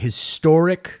a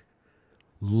historic,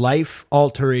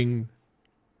 life-altering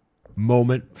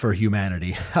moment for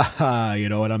humanity. You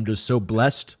know, and I'm just so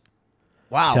blessed.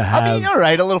 Wow. I mean, all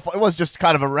right, a little. It was just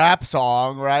kind of a rap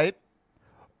song, right?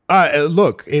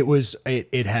 Look,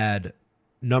 it had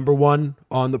number one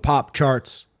on the pop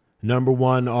charts, number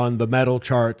one on the metal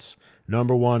charts,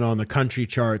 number one on the country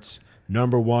charts,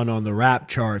 number one on the rap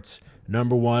charts,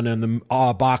 number one in the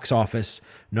box office,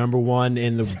 number one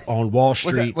on Wall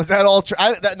Street. Was that all true?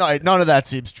 No, none of that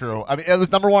seems true. I mean, it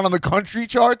was number one on the country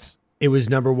charts. It was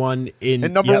number one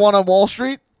and number one on Wall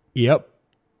Street. Yep.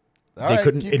 They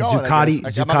couldn't in Zuccotti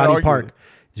Park.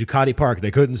 Zuccotti Park.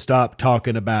 They couldn't stop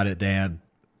talking about it, Dan.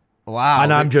 Wow.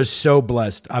 And I'm just so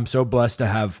blessed. I'm so blessed to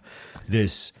have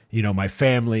this, you know, my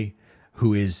family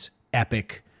who is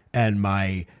epic, and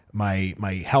my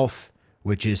health,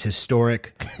 which is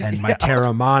historic, and my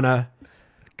Terramana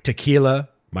tequila,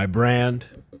 my brand,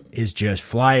 is just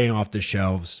flying off the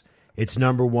shelves. It's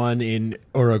number one in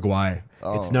Uruguay.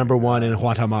 It's number one in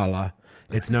Guatemala.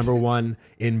 It's number one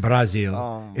in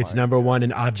Brazil. It's number one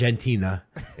in Argentina.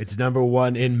 It's number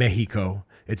one in Mexico.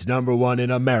 It's number one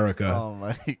in America. Oh,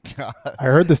 my God. I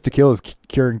heard this tequila is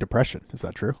curing depression. Is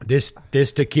that true? This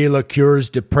tequila cures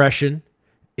depression.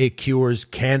 It cures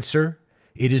cancer.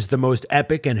 It is the most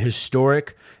epic and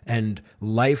historic and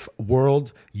life,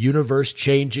 world,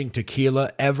 universe-changing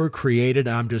tequila ever created.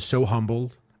 I'm just so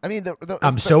humbled. I mean,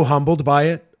 I'm so humbled by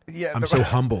it. Yeah, I'm so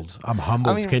humbled. I'm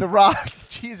humbled. I mean, The Rock,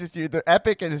 Jesus, dude, the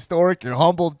epic and historic, you're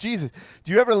humbled. Jesus,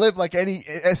 do you ever live like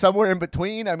somewhere in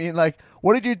between? I mean, like,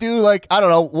 what did you do? Like, I don't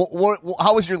know.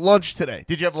 How was your lunch today?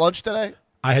 Did you have lunch today?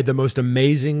 I had the most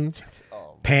amazing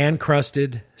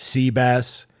pan-crusted sea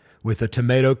bass with a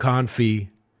tomato confit.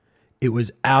 It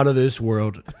was out of this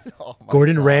world.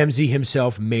 Gordon Ramsay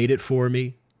himself made it for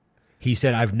me. He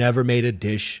said, I've never made a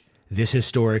dish this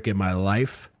historic in my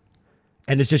life.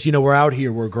 And it's just, you know, we're out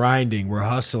here, we're grinding, we're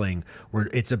hustling.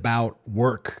 It's about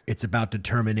work. It's about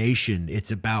determination.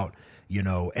 It's about, you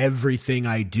know, everything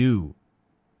I do,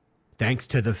 thanks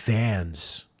to the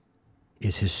fans,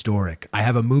 is historic. I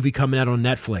have a movie coming out on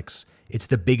Netflix. It's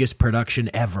the biggest production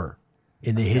ever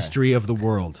in the history of the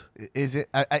world. Is it?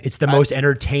 It's the most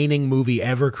entertaining movie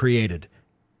ever created.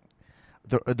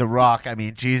 The Rock, I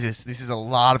mean, Jesus, this is a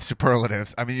lot of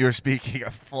superlatives. I mean, you're speaking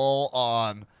of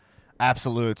full-on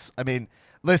absolutes. I mean,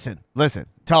 listen,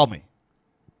 tell me.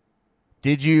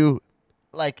 Did you,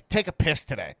 like, take a piss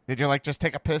today? Did you, like, just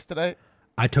take a piss today?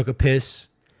 I took a piss.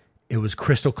 It was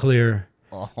crystal clear.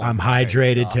 I'm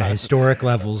hydrated to historic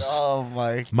levels. Oh,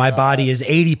 my God. My body is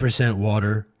 80%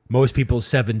 water. Most people's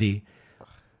 70.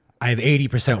 I have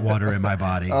 80% water in my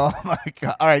body. Oh, my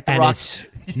God. All right, and it's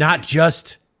not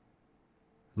just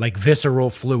like visceral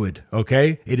fluid,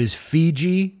 okay? It is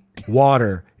Fiji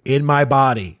water in my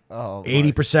body.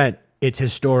 80%. It's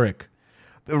historic.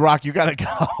 The Rock, you gotta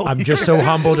go. I'm just so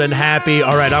humbled and happy.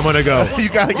 All right, I'm gonna go. You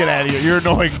gotta get out of here. You're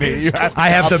annoying me. I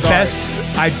have the best.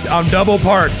 I'm double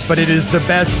parked, but it is the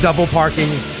best double parking.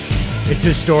 It's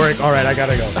historic. All right, I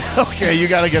gotta go. Okay, you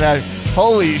gotta get out of here.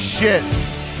 Holy shit,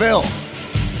 Phil.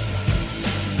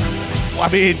 I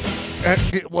mean,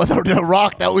 The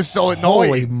Rock, that was so annoying.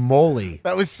 Holy moly.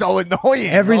 That was so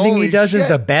annoying. Everything Holy he does shit. is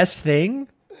the best thing?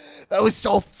 That was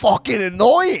so fucking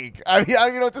annoying. I mean, I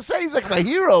don't know what to say. He's like my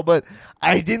hero, but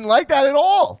I didn't like that at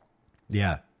all.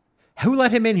 Yeah. Who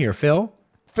let him in here, Phil?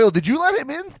 Phil, did you let him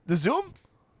in the Zoom?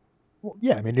 Well,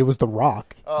 yeah, I mean, it was The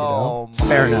Rock. Oh, you know?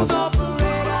 Fair enough.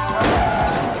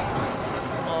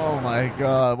 Oh, my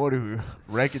God. What are we,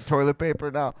 ranking toilet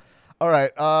paper now? All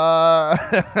right.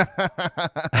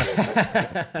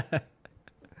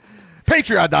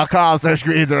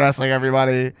 Patreon.com/Greens of Wrestling,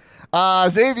 everybody.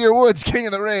 Xavier Woods, King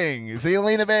of the Ring.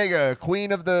 Zelina Vega,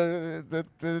 Queen of the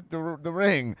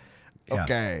Ring.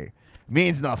 Okay. Yeah.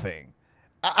 Means nothing.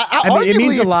 I mean, it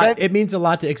means a lot. It means a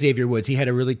lot to Xavier Woods. He had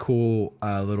a really cool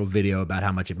little video about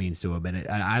how much it means to him, and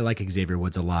I like Xavier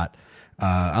Woods a lot.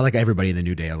 I like everybody in the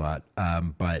New Day a lot.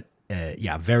 But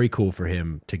yeah, very cool for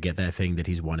him to get that thing that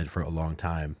he's wanted for a long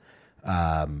time.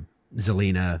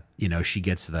 Zelina, you know, she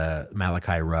gets the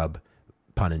Malachi rub,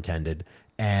 pun intended,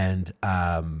 and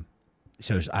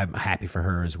so I'm happy for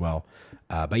her as well.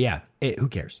 But yeah, who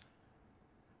cares?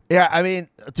 Yeah, I mean,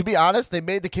 to be honest, they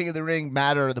made the King of the Ring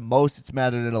matter the most it's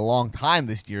mattered in a long time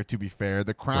this year, to be fair.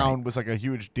 The crown was like a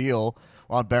huge deal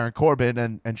on Baron Corbin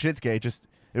and Shinsuke. Just,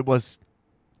 it was,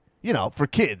 you know, for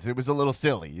kids, it was a little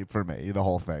silly for me, the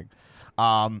whole thing.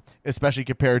 especially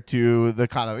compared to the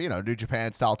kind of New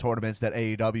Japan style tournaments that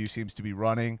AEW seems to be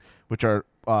running, which are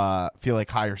feel like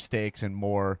higher stakes and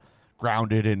more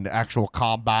grounded in actual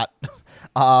combat.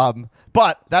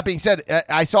 But that being said,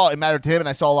 I saw it mattered to him, and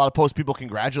I saw a lot of posts people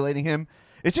congratulating him.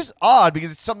 It's just odd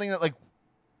because it's something that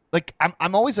like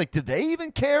I'm always like, did they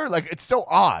even care? Like, it's so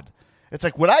odd. It's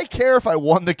like, would I care if I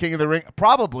won the King of the Ring?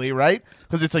 Probably, right?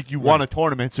 Because it's like you won a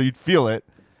tournament, so you'd feel it.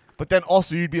 But then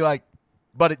also you'd be like,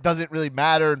 but it doesn't really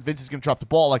matter, and Vince is going to drop the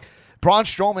ball. Like, Braun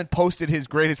Strowman posted his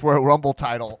greatest Royal Rumble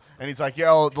title, and he's like,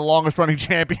 yo, the longest-running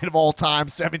champion of all time,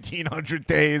 1,700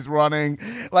 days running.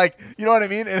 Like, you know what I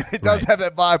mean? And it does have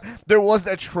that vibe. There was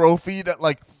that trophy that,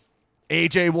 like,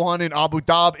 AJ won in Abu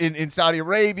Dhabi, in Saudi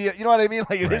Arabia. You know what I mean?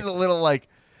 Like, it is a little, like,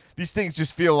 these things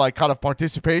just feel like kind of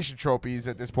participation trophies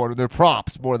at this point. They're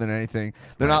props more than anything.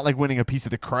 They're not like winning a piece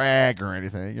of the crag or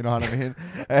anything. You know what I mean?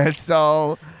 And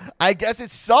so I guess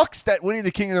it sucks that winning the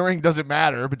King of the Ring doesn't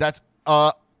matter, but that's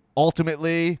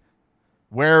ultimately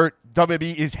where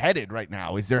WWE is headed right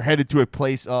now. Is they're headed to a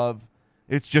place of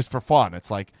it's just for fun.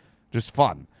 It's like just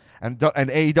fun. And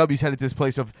AEW's headed to this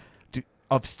place of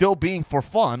still being for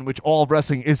fun, which all of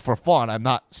wrestling is for fun. I'm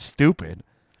not stupid.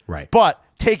 Right. But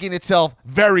taking itself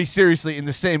very seriously in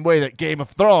the same way that Game of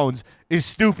Thrones is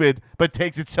stupid, but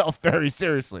takes itself very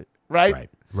seriously. Right?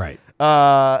 Right.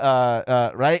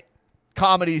 Right?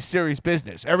 Comedy is serious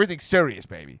business. Everything's serious,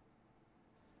 baby.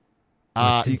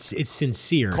 It's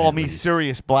sincere. Call me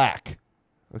Sirius Black.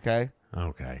 Okay?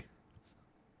 Okay.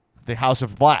 The House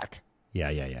of Black. Yeah.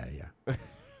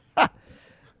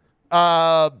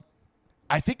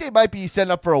 I think they might be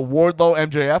setting up for a Wardlow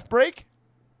MJF break,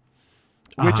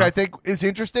 which I think is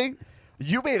interesting.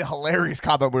 You made a hilarious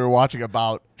comment we were watching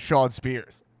about Shawn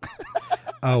Spears.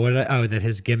 That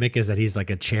his gimmick is that he's like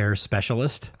a chair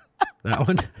specialist. That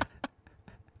one.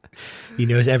 He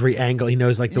knows every angle. He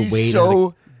knows like the weight. He's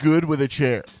so good with a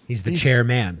chair. He's the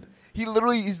chairman.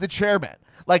 He's the chairman.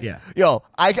 Like, Yeah. yo,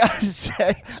 I gotta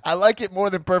say, I like it more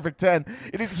than Perfect 10.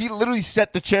 He literally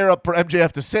set the chair up for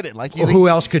MJF to sit in. Like, who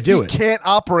else could do it? He can't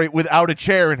operate without a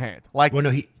chair in hand. Like, Well,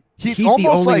 no, he's the almost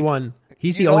only like, one.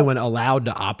 He's the only one allowed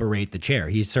to operate the chair.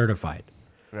 He's certified.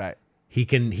 Right.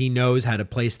 He knows how to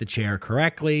place the chair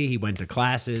correctly. He went to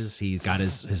classes. He got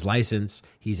his license.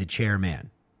 He's a chairman.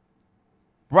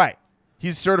 Right.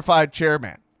 He's a certified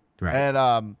chairman. Right.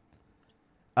 And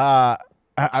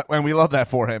and we love that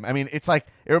for him. I mean, it's like,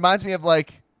 it reminds me of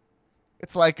like,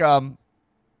 it's like in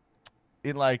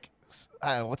like,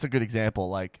 I don't know, what's a good example?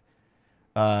 Like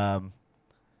in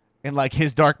like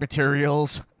His Dark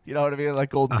Materials, you know what I mean?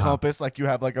 Like Golden Compass, like you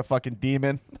have like a fucking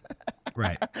demon.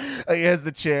 Right. Like he has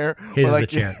the chair. His or like, the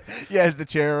chair. He has the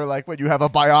chair, or like when you have a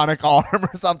bionic arm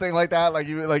or something like that. Like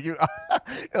you like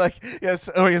yes,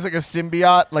 or he has like a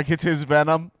symbiote, like it's his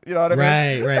venom. You know what I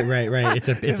mean? Right. It's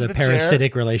a the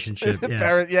parasitic relationship.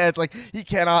 Yeah. It's like he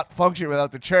cannot function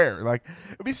without the chair. Like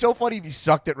it'd be so funny if he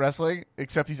sucked at wrestling,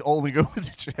 except he's only good with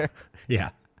the chair. Yeah.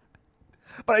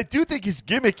 But I do think his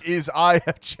gimmick is I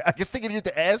can think if you have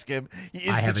to ask him, he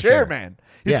is I the have a chair. chairman.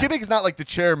 His gimmick is not like the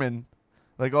chairman,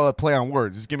 like all that play on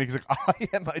words. His gimmick is like I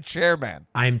am a chairman.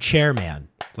 I'm chairman,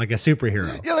 like a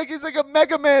superhero. Yeah, like he's like a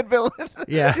Mega Man villain.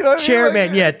 Yeah. You know what I mean?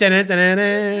 Chairman, Like, yeah.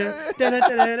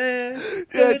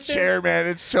 yeah, chairman.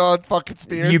 It's Shawn fucking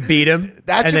Spears. You beat him,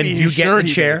 That and should then be you his get shirt the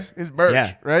he chair. makes, his merch,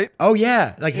 Yeah. right? Oh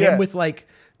yeah, like Yeah. him with like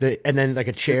and then like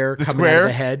a chair The coming out square? of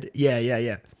the head.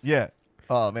 Yeah. Yeah.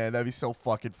 Oh man, that'd be so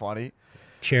fucking funny.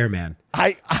 Chairman.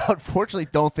 I unfortunately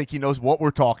don't think he knows what we're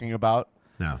talking about.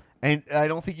 No. And I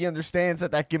don't think he understands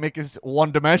that gimmick is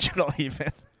one-dimensional even.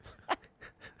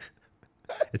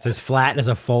 It's as flat as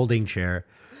a folding chair.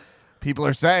 People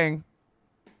are saying.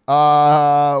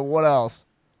 What else?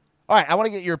 All right, I want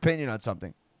to get your opinion on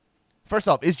something. First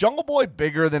off, is Jungle Boy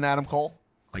bigger than Adam Cole?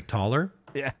 Like taller?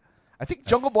 Yeah. I think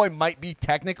Jungle Boy might be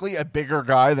technically a bigger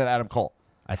guy than Adam Cole.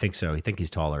 I think so. I think he's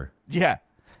taller. Yeah.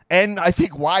 And I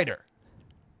think wider.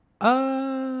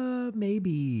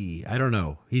 Maybe. I don't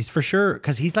know. He's for sure,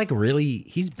 because he's like really,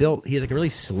 he's built, he has like a really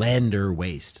slender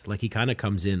waist. Like he kind of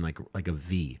comes in like a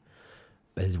V.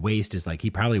 But his waist is like, he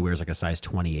probably wears like a size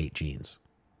 28 jeans.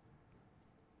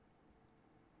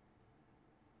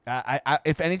 I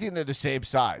if anything, they're the same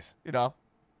size, you know?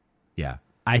 Yeah.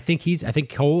 I think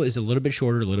Cole is a little bit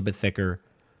shorter, a little bit thicker.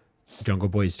 Jungle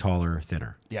Boy's taller,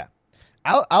 thinner. Yeah.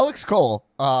 Alex Cole,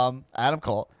 Adam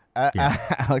Cole,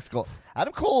 Alex Cole.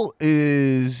 Adam Cole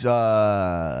is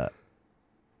I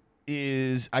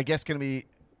guess going to be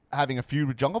having a feud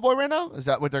with Jungle Boy right now? Is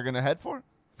that what they're going to head for?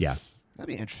 Yeah.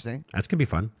 That'd be interesting. That's going to be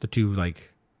fun. The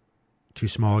two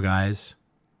small guys.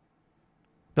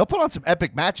 they'll put on some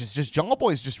epic matches. Just Jungle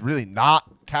Boy is just really not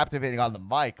captivating on the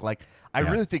mic. Like I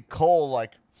really think Cole,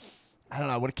 like I don't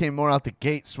know, would have came more out the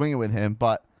gate swinging with him.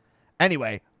 But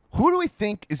anyway, who do we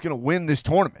think is going to win this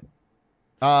tournament?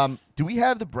 Do we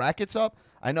have the brackets up?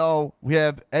 I know we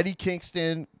have Eddie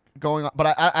Kingston going on,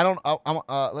 but I don't.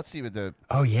 Let's see with the.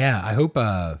 Oh yeah, I hope.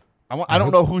 I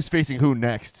don't know who's facing who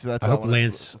next. So that's I what hope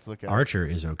Lance look at. Archer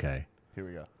is okay. Here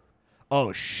we go.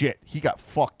 Oh shit, he got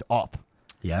fucked up.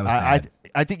 Yeah, that was bad.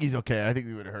 I think he's okay. I think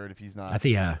we would have heard if he's not. I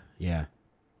think yeah.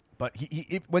 But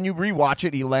he when you rewatch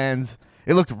it, he lands.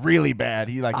 It looked really bad.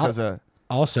 He like does a.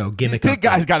 Also, gimmick. These big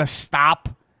guys got to stop.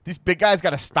 These big guys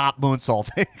got to stop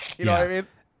moonsaulting. You know what I mean?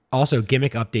 Also,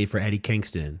 gimmick update for Eddie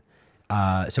Kingston.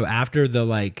 So after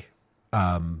the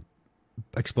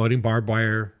exploding barbed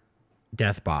wire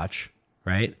death botch,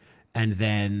 right? And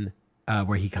then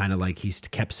where he kind of he's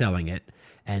kept selling it.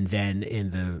 And then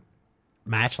in the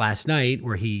match last night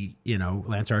where he,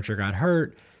 Lance Archer got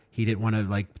hurt, he didn't want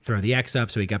to throw the X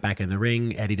up, so he got back in the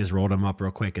ring. Eddie just rolled him up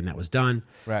real quick, and that was done.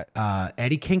 Right.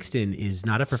 Eddie Kingston is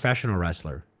not a professional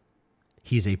wrestler.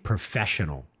 He's a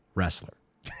professional wrestler.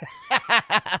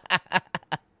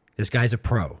 This guy's a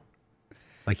pro.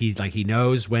 He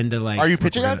knows when to Are you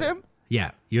pitching out to him?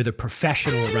 Yeah, you're the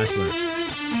professional wrestler.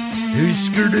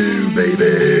 Husker-doo,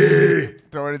 baby.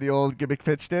 Throw it in the old gimmick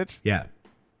pitch ditch. Yeah.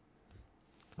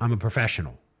 I'm a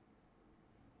professional.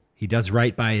 He does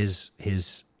right by his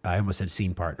I almost said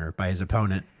scene partner, by his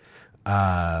opponent,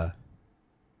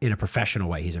 in a professional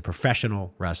way. He's a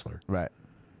professional wrestler. Right.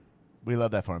 We love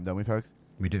that for him, don't we, folks?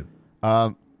 We do.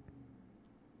 All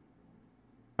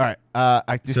right.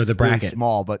 This so the is bracket, really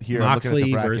small, but here Moxley I'm looking at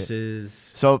the bracket. versus.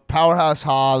 So Powerhouse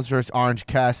Hobbs versus Orange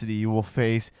Cassidy. You will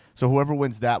face. So whoever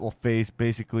wins that will face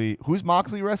basically. Who's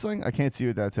Moxley wrestling? I can't see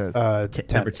what that says.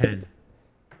 Number 10.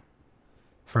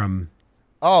 From.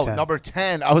 10. Number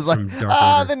 10. I was like,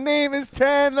 the name is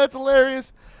 10. That's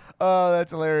hilarious.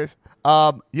 That's hilarious.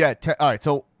 Yeah. 10. All right.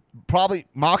 So probably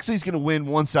Moxley's going to win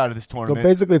one side of this tournament. So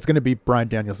basically, it's going to be Bryan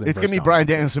Danielson. It's going to be Bryan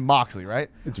Danielson Moxley, right?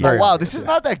 It's very wow. obvious, This is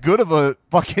not that good of a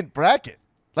fucking bracket.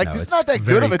 This is not that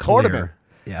good of a tournament.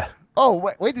 Yeah.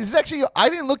 Oh, wait. This is actually. I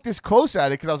didn't look this close at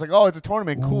it because I was like, oh, it's a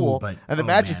tournament. Cool. But, and the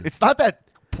matches. Man. It's not that.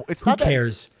 It's not Who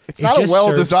cares? It's not a just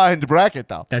well-designed bracket,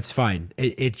 though. That's fine.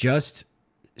 It just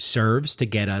serves to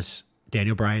get us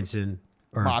Daniel Bryanson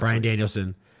or Moxley. Bryan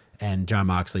Danielson and Jon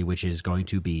Moxley, which is going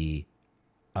to be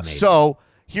amazing. So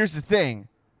here's the thing.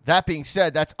 That being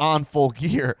said, that's on Full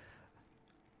Gear.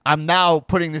 I'm now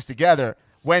putting this together.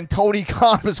 When Tony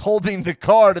Khan was holding the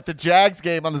card at the Jags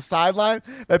game on the sideline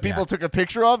that people took a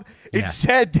picture of, it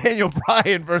said Daniel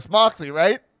Bryan versus Moxley,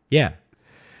 right? Yeah.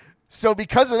 So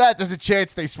because of that, there's a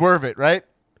chance they swerve it, right?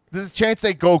 There's a chance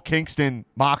they go Kingston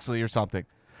Moxley or something.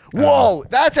 Whoa,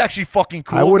 that's actually fucking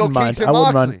cool. I wouldn't go mind. Kingston I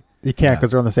wouldn't Moxley. mind. You can't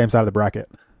because they're on the same side of the bracket.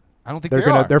 I don't think they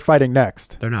are. They're fighting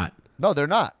next. They're not. No, they're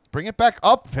not. Bring it back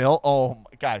up, Phil. Oh,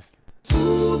 guys.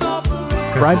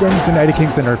 Bryan Danielson and Eddie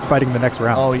Kingston are fighting the next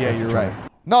round. Oh, yeah, you're right.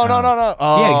 No.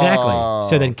 Yeah, exactly.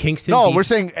 So then Kingston. No, beats- we're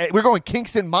saying we're going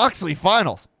Kingston Moxley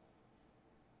finals.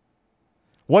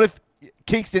 What if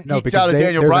Kingston No, ekes because out a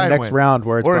Daniel there's Bryan a next win? round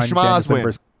where it's or a Bryan Schmaz Danielson win?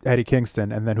 versus Eddie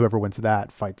Kingston, and then whoever wins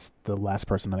that fights the last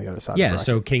person on the other side. Yeah, of the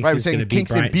so bracket. Right, we're Kingston's going saying to beat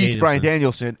Kingston beats Bryan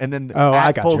Danielson, and then I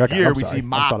at got Full you. Okay, Gear I'm we sorry. see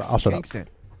Mox I'll shut up. Kingston.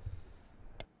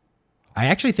 I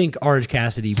actually think Orange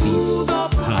Cassidy beats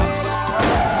Hobbs.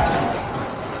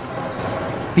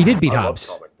 He did beat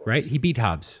Hobbs, right? He beat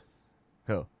Hobbs.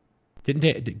 Who?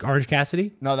 Did Orange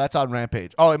Cassidy? No, that's on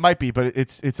Rampage. Oh, it might be, but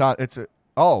it's on.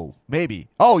 Oh, maybe.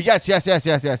 Oh, yes. I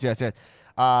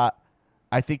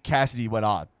think Cassidy went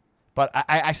on, but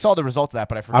I saw the result of that,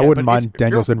 but I forget. I wouldn't but mind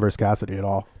Danielson versus Cassidy at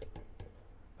all.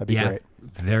 That'd be great.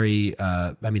 Very.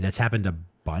 I mean, that's happened a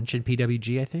bunch in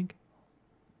PWG, I think.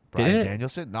 Bryan Did it?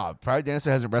 Danielson? No, Bryan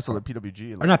Danielson hasn't wrestled at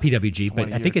PWG. Or not PWG, but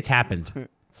 20 I think years. it's happened.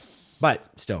 But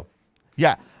still.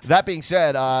 Yeah. That being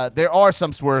said, there are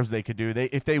some swerves they could do.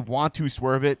 If they want to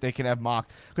swerve it, they can have Mock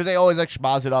because they always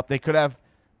schmaz it up. They could have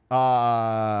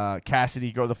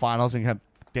Cassidy go to the finals and have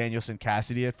Danielson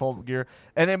Cassidy at Full Gear,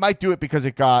 and they might do it because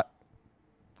it got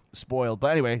spoiled. But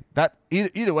anyway, that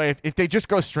either way, if they just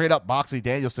go straight up Moxley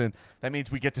Danielson, that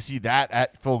means we get to see that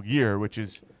at Full Gear, which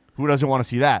is who doesn't want to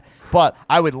see that? But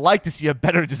I would like to see a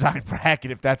better design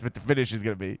bracket if that's what the finish is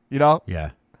going to be. You know? Yeah.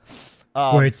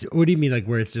 Where it's what do you mean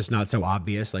where it's just not so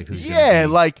obvious who's Yeah,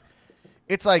 gonna be?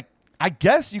 it's I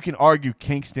guess you can argue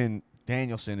Kingston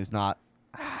Danielson is not.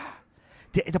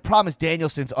 The problem is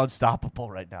Danielson's unstoppable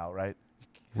right now, right?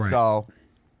 Right. So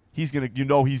he's gonna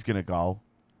go,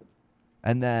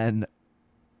 and then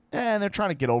they're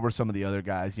trying to get over some of the other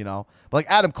guys, But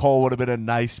Adam Cole would have been a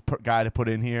nice guy to put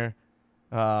in here.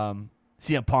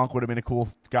 CM Punk would have been a cool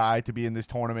guy to be in this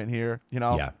tournament here.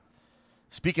 Yeah.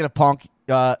 Speaking of Punk,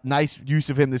 nice use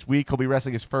of him this week. He'll be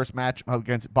wrestling his first match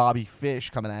against Bobby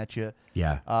Fish coming at you.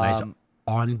 Yeah. Nice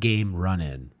on-game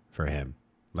run-in for him.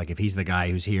 Like, if he's the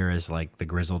guy who's here as, like, the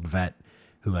grizzled vet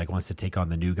who, like, wants to take on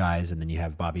the new guys, and then you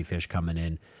have Bobby Fish coming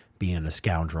in being a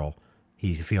scoundrel,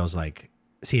 he feels like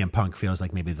CM Punk feels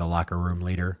like maybe the locker room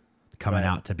leader coming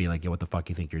out to be like, yo, what the fuck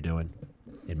you think you're doing?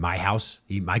 In my house?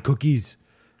 Eat my cookies?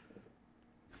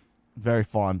 Very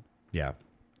fun. Yeah.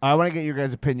 I want to get your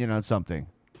guys' opinion on something.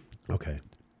 Okay.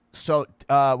 So,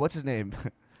 what's his name?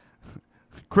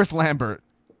 Chris Lambert.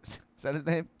 Is that his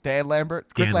name? Dan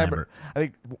Lambert? Chris Dan Lambert. I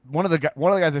think one of the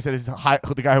guys I said is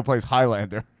the guy who plays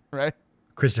Highlander, right?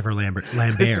 Christopher Lambert.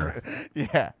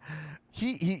 Yeah.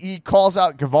 He calls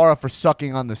out Guevara for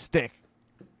sucking on the stick.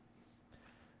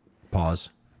 Pause.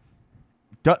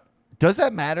 Does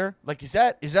that matter? Like, is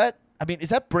that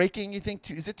breaking, you think?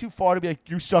 Is it too far to be like,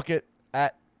 you suck it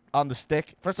on the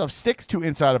stick? First off, stick's too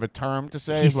inside of a term to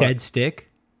say. He said stick?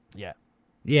 Yeah.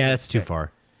 Yeah, that's too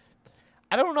far.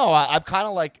 I don't know. I'm kind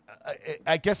of like,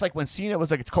 I guess like when Cena was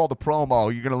like, it's called a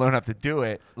promo, you're going to learn how to do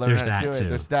it. There's that too.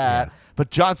 There's that. Yeah. But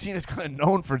John Cena's kind of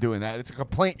known for doing that. It's a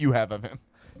complaint you have of him.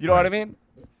 You know what I mean?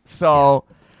 So,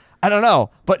 I don't know.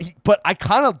 But I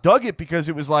kind of dug it because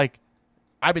it was like,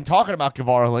 I've been talking about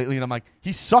Guevara lately, and I'm like,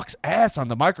 he sucks ass on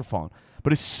the microphone,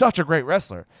 but he's such a great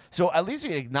wrestler. So at least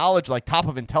we acknowledge, like, Top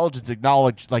of Intelligence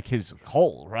acknowledged, like, his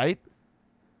hole, right?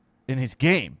 In his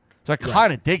game. So I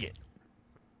kind of dig it.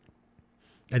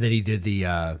 And then he did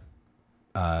the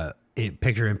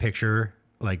picture-in-picture,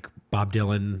 like, Bob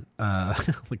Dylan,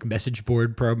 like, message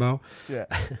board promo. Yeah.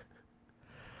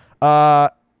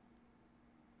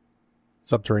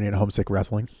 Subterranean homesick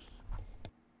wrestling.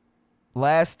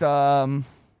 Last, where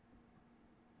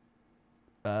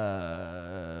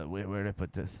did I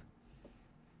put this?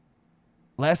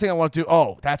 Last thing I want to do.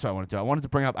 Oh, that's what I want to do.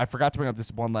 I forgot to bring up this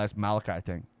one last Malachi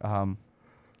thing.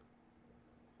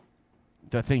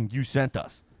 The thing you sent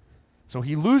us. So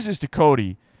he loses to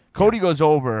Cody. Cody goes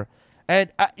over.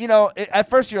 And, at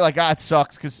first you're like, it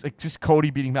sucks because just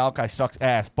Cody beating Malachi sucks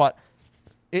ass. But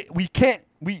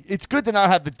it's good to not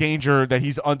have the danger that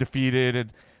he's undefeated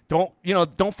and don't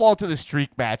fall into the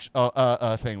streak match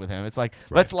thing with him. It's like,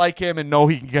 let's like him and know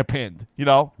he can get pinned,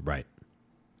 Right.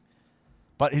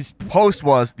 But his post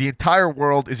was, the entire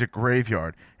world is a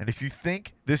graveyard. And if you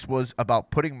think this was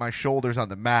about putting my shoulders on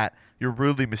the mat, you're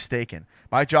rudely mistaken.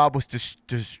 My job was to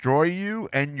destroy you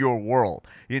and your world.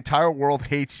 The entire world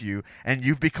hates you, and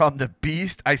you've become the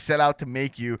beast I set out to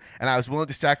make you, and I was willing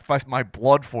to sacrifice my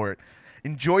blood for it.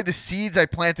 Enjoy the seeds I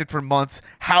planted for months.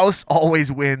 House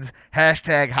always wins.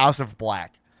 Hashtag House of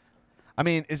Black. I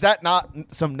mean, is that not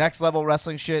some next level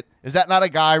wrestling shit? Is that not a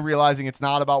guy realizing it's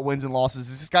not about wins and losses?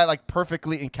 Is this guy like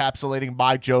perfectly encapsulating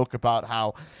my joke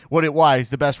about why he's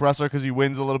the best wrestler because he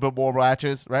wins a little bit more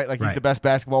matches, right? Like he's the best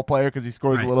basketball player because he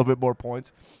scores a little bit more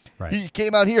points. Right. He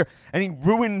came out here and he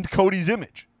ruined Cody's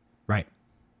image. Right.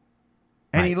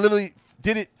 And he literally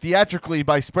did it theatrically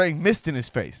by spraying mist in his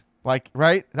face. Like,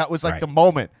 right? That was like the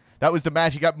moment. That was the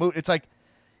match. He got moved. It's like,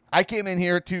 I came in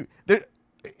here to...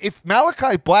 If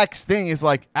Malachi Black's thing is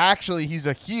like, actually, he's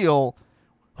a heel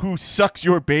who sucks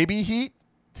your baby heat,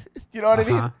 you know what I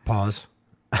mean? Pause.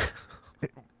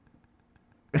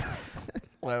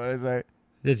 What would I say?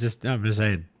 I'm just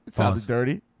saying. It sounded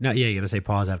dirty. No, yeah, you got to say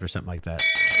pause after something like that.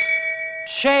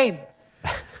 Shame.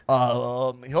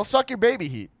 He'll suck your baby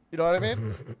heat. You know what I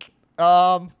mean?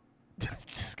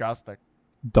 Disgusting.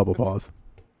 Double pause.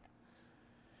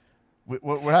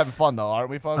 We're having fun, though,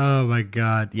 aren't we, folks? Oh, my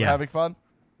God. Yeah. We're having fun?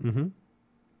 Mm-hmm.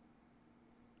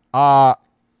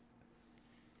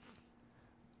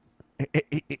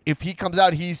 If he comes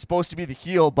out, he's supposed to be the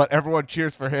heel, but everyone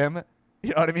cheers for him.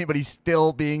 You know what I mean? But he's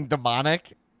still being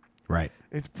demonic. Right.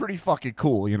 It's pretty fucking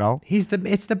cool, you know? It's the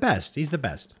best. He's the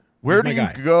best. Where do you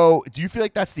go? Do you feel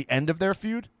like that's the end of their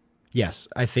feud? Yes,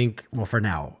 I think. Well, for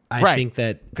now, I think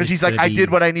that because he's like, I did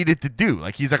what I needed to do.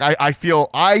 Like he's like, I feel.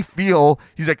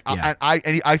 He's like,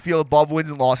 I feel above wins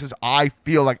and losses. I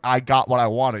feel like I got what I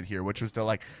wanted here, which was to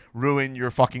like ruin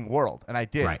your fucking world, and I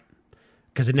did. Right.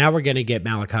 Because now we're gonna get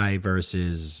Malachi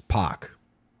versus Pac.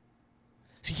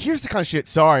 See, here's the kind of shit.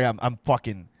 Sorry, I'm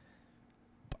fucking.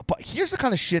 But here's the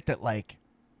kind of shit that like,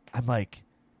 I'm like.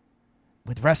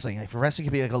 With wrestling, like, for wrestling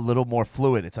can be like a little more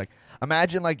fluid. It's like,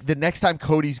 imagine like the next time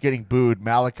Cody's getting booed,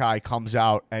 Malachi comes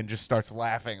out and just starts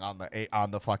laughing on the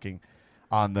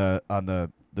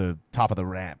top of the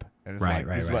ramp. And it's right.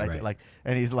 I did. Like,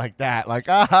 and he's like that, like,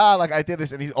 aha, like I did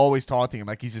this, and he's always taunting him,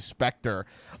 like he's a specter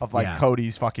of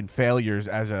Cody's fucking failures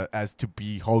as to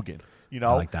be Hogan. You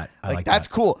know, I like that. That's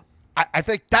cool. I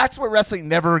think that's where wrestling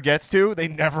never gets to. They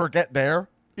never get there,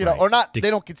 you know, Right. or not. They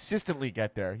don't consistently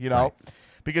get there, you know,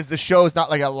 because the show is not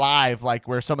like a live, like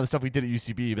where some of the stuff we did at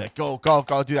UCB, you'd be like, go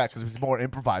do that because it was more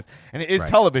improvised. And it is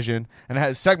television and it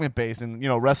has segment based, and, you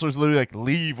know, wrestlers literally like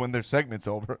leave when their segment's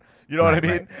over. You know what I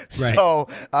mean? Right. So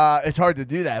it's hard to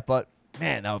do that, but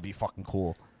man, that would be fucking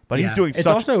cool. But he's Yeah. doing It's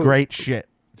such also- great shit.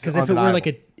 It's Because if it were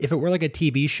undeniable. like a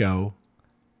TV show,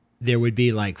 there would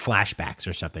be like flashbacks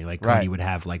or something. Like Cody Right. would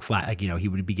have like like, you know, he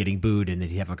would be getting booed, and then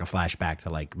he'd have like a flashback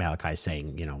to like Malachi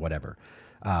saying, you know, whatever.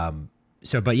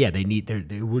 But yeah,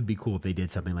 it would be cool if they did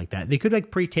something like that. They could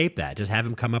like pre-tape that, just have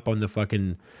him come up on the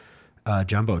fucking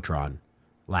jumbotron,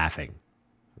 laughing.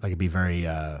 Like it'd be very.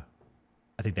 I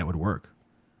think that would work.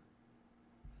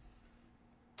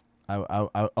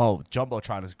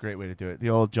 Jumbotron is a great way to do it. The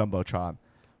old Jumbotron,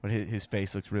 when his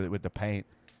face looks really with the paint.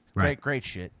 Great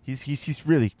shit. He's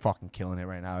really fucking killing it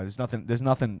right now. There's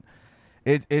nothing.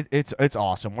 It's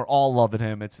awesome. We're all loving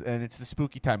him. It's the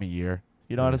spooky time of year.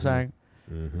 You know what I'm saying?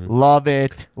 Mm-hmm. Love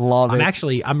it.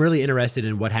 I'm really interested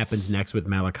in what happens next with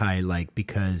Malachi, like,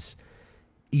 because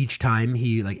each time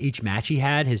each match he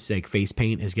had, his like face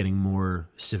paint is getting more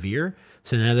severe.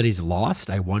 So now that he's lost,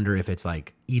 I wonder if it's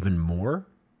like even more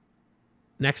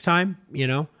next time, you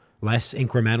know, less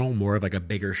incremental, more of like a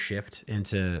bigger shift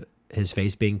into his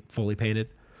face being fully painted.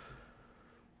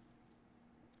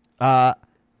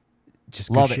 Just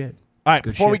good Love shit. it. All right,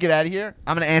 Good before we shit. get out of here,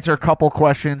 I'm going to answer a couple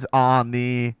questions on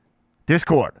the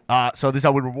Discord. So this is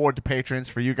how we reward the patrons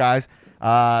for you guys.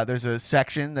 There's a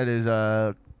section that is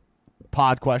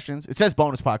pod questions. It says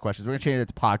bonus pod questions. We're going to change it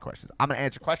to pod questions. I'm going to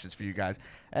answer questions for you guys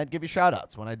and give you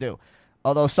shout-outs when I do.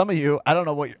 Although some of you, I don't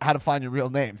know how to find your real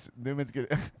names. Newman's going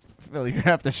to... Phil, you're going to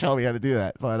have to show me how to do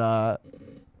that. But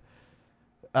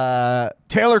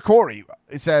Taylor Corey,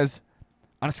 it says,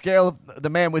 on a scale of the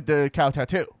man with the cow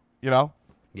tattoo, you know?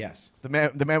 Yes. The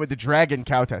man with the dragon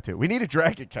cow tattoo. We need a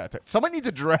dragon cow tattoo. Someone needs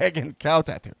a dragon cow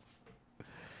tattoo.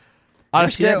 On You a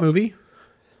see that scale, movie?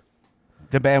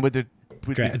 the man with the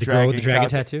The girl with the dragon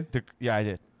cow tattoo? Yeah, I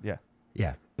did. Yeah,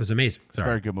 Yeah, it was amazing. it's a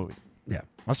very good movie. Yeah.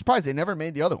 I'm surprised they never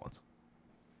made the other ones.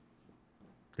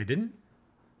 They didn't?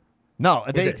 No,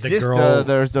 they The exist. girl-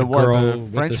 There's the girl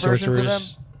with French the versions of them.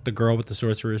 sorcerer's- The girl with the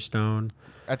sorcerer's stone.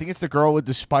 I think it's the girl with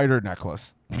the spider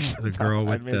necklace. The girl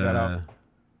I with made that up.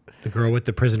 the girl with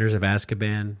the prisoners of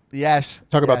Azkaban. Yes.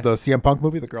 Talk about yes. the CM Punk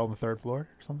movie, The Girl on the Third Floor, or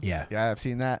something. Yeah. Yeah, I've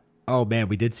seen that. Oh man,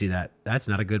 we did see that. That's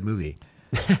not a good movie.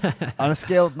 On a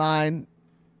scale of 9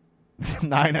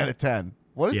 out of 10.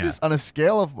 What is Yeah. this? On a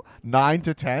scale of 9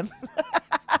 to 10?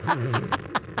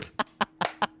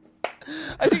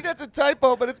 I think that's a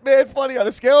typo, but it's mad funny. On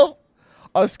a scale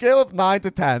of 9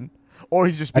 to 10, or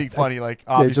he's just being funny, like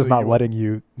Yeah, obviously he's just not you- letting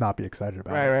you not be excited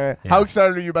about it. Right. Yeah. How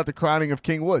excited are you about the crowning of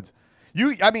King Woods?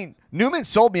 Newman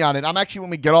sold me on it. I'm actually, when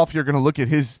we get off, you're going to look at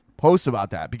his posts about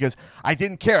that because I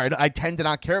didn't care. I tend to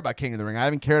not care about King of the Ring. I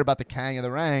haven't cared about the Kang of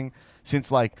the Ring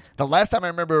since like the last time I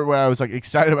remember where I was like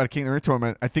excited about a King of the Ring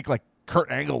tournament. I think like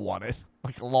Kurt Angle won it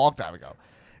like a long time ago.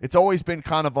 It's always been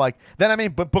kind of like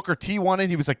but Booker T won it.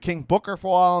 He was like King Booker for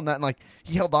a while, and then like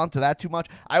he held on to that too much.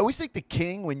 I always think the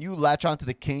King, when you latch onto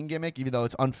the King gimmick, even though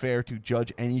it's unfair to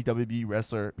judge any WWE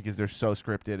wrestler because they're so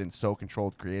scripted and so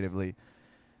controlled creatively.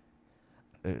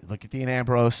 Look at Dean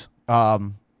Ambrose,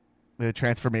 the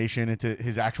transformation into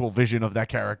his actual vision of that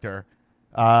character.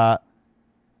 I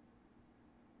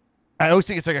always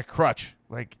think it's like a crutch.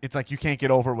 Like it's like you can't get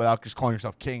over without just calling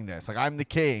yourself king. This like I'm the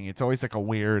king. It's always like a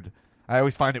weird. I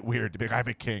always find it weird to be like I'm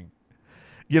a king.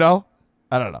 You know,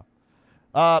 I don't know.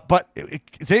 But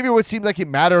Xavier would seem like it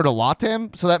mattered a lot to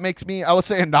him, so that makes me. I would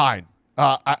say a 9.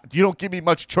 You don't give me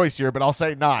much choice here, but I'll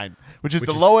say 9, which is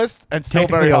the lowest and still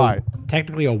very high.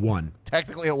 Technically a 1.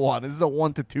 Technically a 1. This is a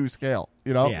 1 to 2 scale.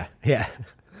 You know. Yeah. Yeah.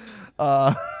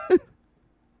 All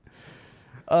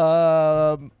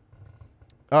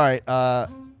right.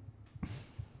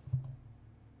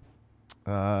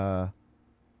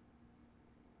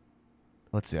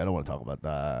 Let's see. I don't want to talk about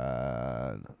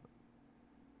that.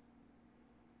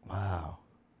 Wow.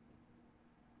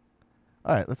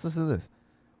 All right. Let's listen to this.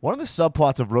 One of the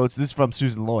subplots of Roads. This is from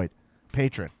Susan Lloyd,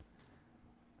 patron.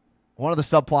 One of the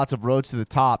subplots of Roads to the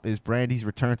Top is Brandy's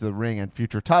return to the ring and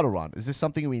future title run. Is this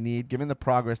something we need, given the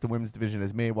progress the women's division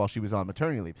has made while she was on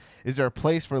maternity leave? Is there a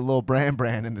place for Lil Brand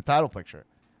in the title picture?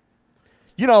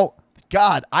 You know,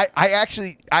 God,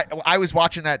 I was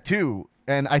watching that too,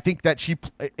 and I think that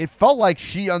it felt like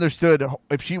she understood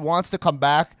if she wants to come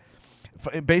back,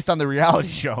 based on the reality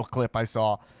show clip I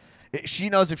saw, she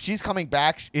knows if she's coming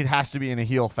back, it has to be in a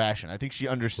heel fashion. I think she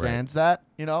understands that,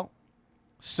 you know?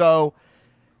 So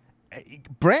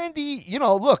Brandy,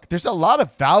 look, there's a lot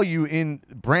of value in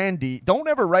Brandy. Don't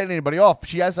ever write anybody off.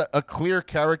 She has a clear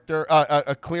character,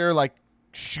 a clear like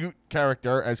shoot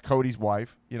character as Cody's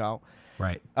wife,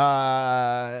 Right.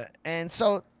 And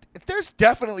so there's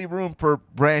definitely room for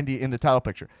Brandy in the title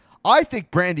picture. I think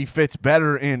Brandy fits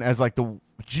better in as like the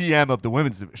GM of the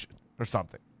women's division or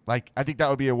something. Like, I think that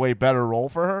would be a way better role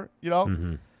for her,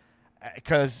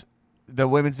 because the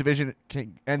women's division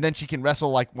can, and then she can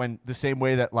wrestle like the same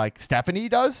way that like Stephanie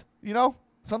does,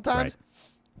 sometimes. Right.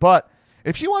 But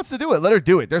if she wants to do it, let her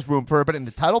do it. There's room for her. But in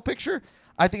the title picture,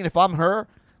 I think if I'm her,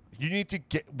 you need to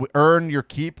earn your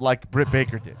keep like Britt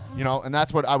Baker did, and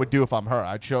that's what I would do if I'm her.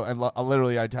 I'd show, and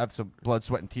literally I'd have some blood,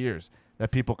 sweat, and tears that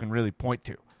people can really point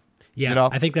to. Yeah,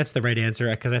 I think that's the right answer,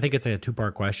 because I think it's a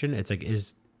two-part question. It's like,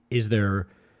 is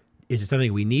it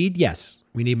something we need? Yes,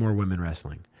 we need more women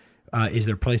wrestling. Is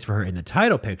there a place for her in the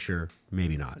title picture?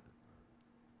 Maybe not.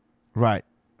 Right.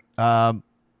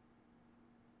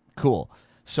 Cool.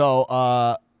 So,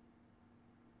 all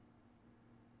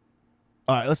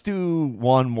right, let's do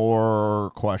one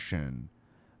more question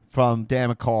from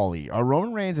Dan McCauley. Are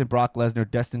Roman Reigns and Brock Lesnar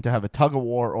destined to have a tug of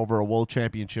war over a world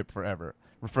championship forever?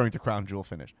 Referring to Crown Jewel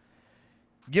finish.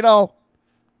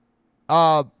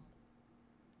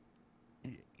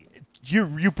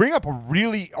 You bring up a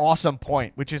really awesome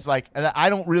point, which is like, I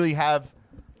don't really have,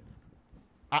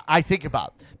 I think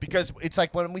about, because it's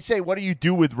like when we say, what do you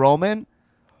do with Roman?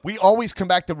 We always come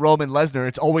back to Roman Lesnar.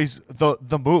 It's always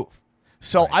the move.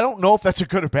 So right. I don't know if that's a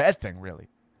good or bad thing, really.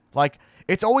 Like,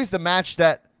 it's always the match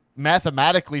that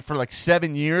mathematically for like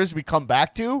 7 years we come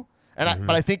back to. And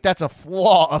but I think that's a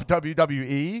flaw of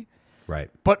WWE.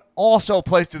 Right. But also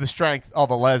plays to the strength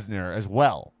of a Lesnar as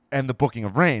well, and the booking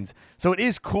of Reigns. So it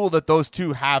is cool that those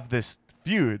two have this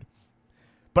feud.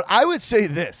 But I would say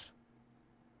this,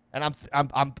 and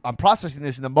I'm processing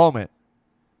this in the moment.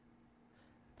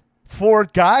 For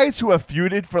guys who have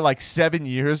feuded for like 7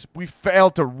 years, we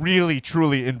failed to really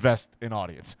truly invest in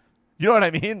audience. You know what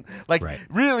I mean? Like,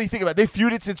 really think about it. They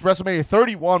feuded since WrestleMania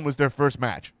 31 was their first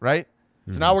match, right?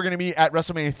 So now we're going to be at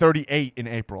WrestleMania 38 in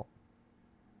April.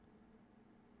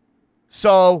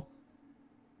 So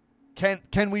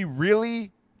can we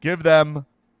really give them,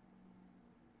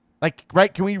 like,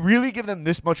 right? Can we really give them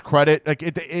this much credit? Like,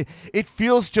 it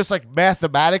feels just like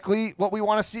mathematically what we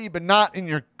want to see, but not in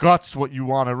your guts what you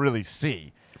want to really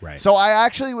see. Right. So I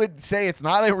actually would say it's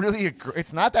not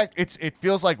it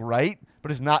feels like right,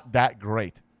 but it's not that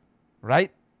great,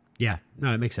 right? Yeah.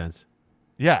 No, it makes sense.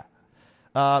 Yeah.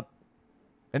 And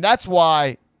that's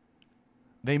why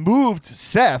they moved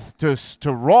Seth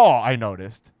to Raw, I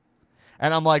noticed.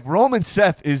 And I'm like, Roman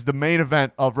Seth is the main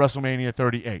event of WrestleMania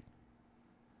 38.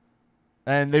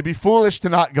 And they'd be foolish to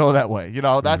not go that way.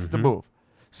 That's the move.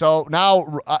 So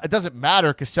now it doesn't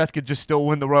matter because Seth could just still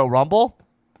win the Royal Rumble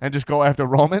and just go after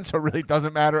Roman. So it really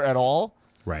doesn't matter at all.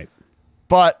 Right.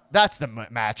 But that's the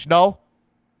match, no?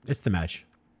 It's the match.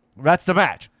 That's the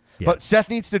match. Yeah. But Seth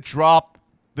needs to drop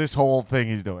this whole thing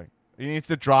he's doing. He needs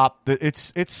to drop it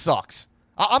sucks.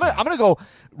 I'm gonna go.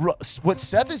 What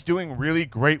Seth is doing really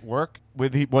great work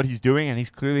with what he's doing, and he's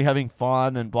clearly having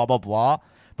fun and blah blah blah.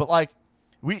 But like,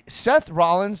 Seth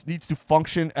Rollins needs to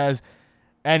function as,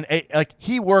 like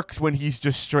he works when he's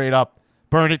just straight up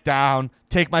burn it down,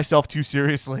 take myself too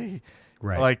seriously,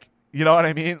 right? Like, you know what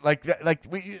I mean?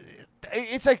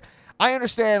 It's like, I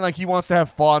understand like he wants to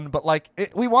have fun, but like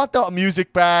we want the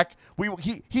music back.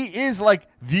 He is like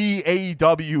the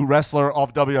AEW wrestler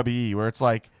of WWE, where it's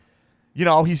like,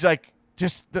 he's like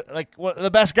just the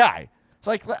best guy. It's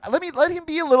like, let him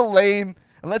be a little lame,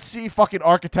 and let's see fucking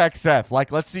Architect Seth.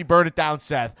 Like, let's see Burn It Down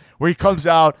Seth, where he comes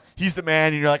out, he's the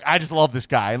man, and you're like, I just love this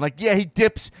guy. And like, yeah, he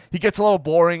dips, he gets a little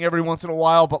boring every once in a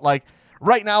while, but like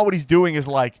right now what he's doing is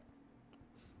like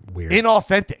weird,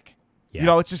 inauthentic.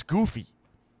 Yeah. It's just goofy.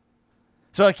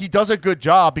 So like he does a good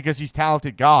job because he's a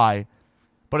talented guy.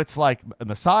 But it's like,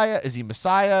 Messiah? Is he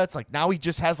Messiah? It's like now he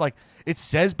just has like, it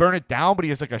says Burn It Down, but he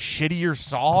has like a shittier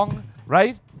song,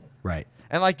 right? Right.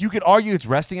 And like you could argue it's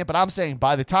resting it, but I'm saying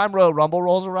by the time Royal Rumble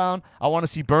rolls around, I want to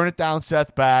see Burn It Down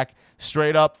Seth back,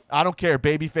 straight up. I don't care.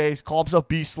 Babyface, call himself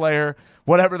Beast Slayer,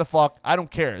 whatever the fuck. I don't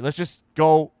care. Let's just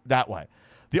go that way.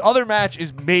 The other match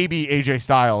is maybe AJ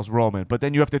Styles, Roman, but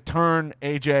then you have to turn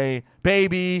AJ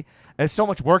baby. There's so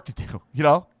much work to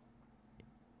do,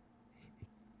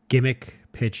 Gimmick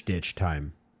pitch ditch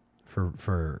time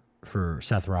for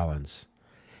Seth Rollins.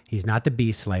 He's not the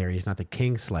Beast Slayer. He's not the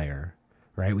King Slayer,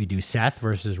 right? We do Seth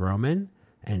versus Roman,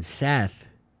 and Seth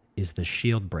is the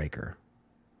Shield Breaker.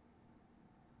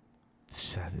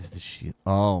 Seth is the Shield.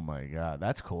 Oh my God,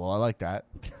 that's cool. I like that.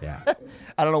 Yeah.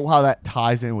 I don't know how that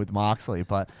ties in with Moxley,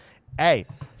 but Hey,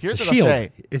 here's The what Shield. I'll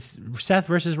say. It's Seth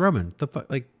versus Roman.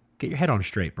 Like, get your head on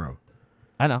straight, bro.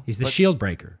 I know. He's the but- Shield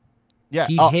breaker. Yeah.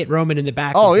 He oh, hit Roman in the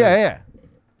back. Oh, with yeah, the- yeah.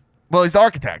 Well, he's the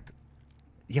architect.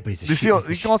 Yeah, but he's The the Shield.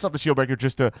 Shield. He calls himself the Shield Breaker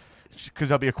just to, because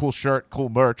that'll be a cool shirt, cool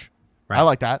merch. Right. I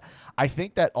like that. I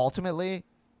think that ultimately,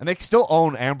 and they still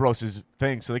own Ambrose's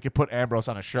thing, so they could put Ambrose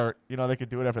on a shirt. You know, they could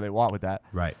do whatever they want with that.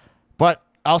 Right. But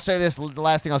I'll say this, the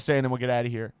last thing I'll say, and then we'll get out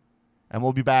of here. And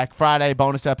we'll be back Friday,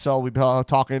 bonus episode. We'll be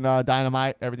talking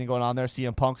Dynamite, everything going on there.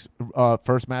 CM Punk's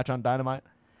first match on Dynamite.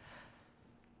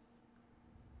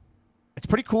 It's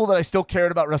pretty cool that I still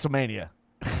cared about WrestleMania.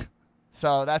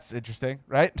 So that's interesting,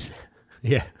 right?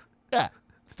 Yeah. Yeah.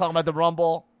 Let's talk about the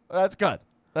Rumble. That's good.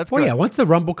 That's Well, good. yeah. Once the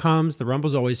Rumble comes, the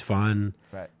Rumble's always fun.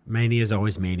 Right. Mania is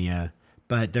always Mania.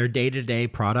 But their day-to-day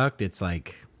product, it's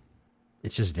like,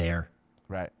 it's just there.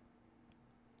 Right.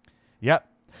 Yep.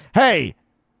 Hey,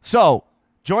 so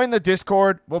join the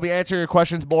Discord. We'll be answering your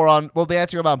questions more on. We'll be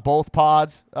answering them on both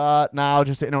pods now,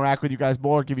 just to interact with you guys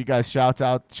more, give you guys shout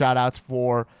outs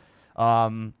for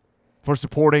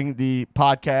supporting the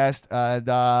podcast, and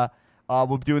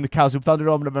we'll be doing the Kowzoom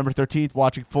Thunderdome November 13th,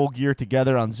 watching Full Gear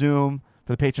together on Zoom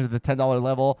for the patrons at the $10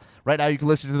 level. Right now, you can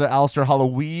listen to the Alistair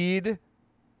Halloween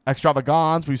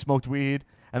Extravagance. We smoked weed,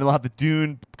 and then we'll have the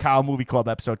Dune Cow Movie Club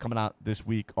episode coming out this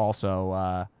week.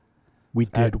 Also, We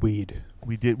did weed.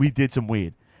 we did some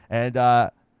weed,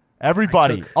 and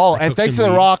everybody. And took thanks to some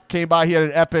The weed. Rock came by. He had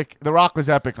an epic. The Rock was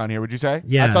epic on here. Would you say?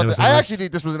 Yeah, I, it was the I most- actually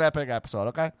think this was an epic episode.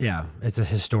 Okay, Yeah. It's a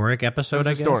historic episode, It was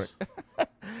I guess. historic.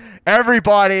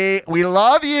 Everybody, we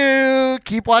love you.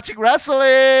 Keep watching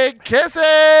wrestling.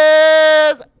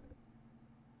 Kisses.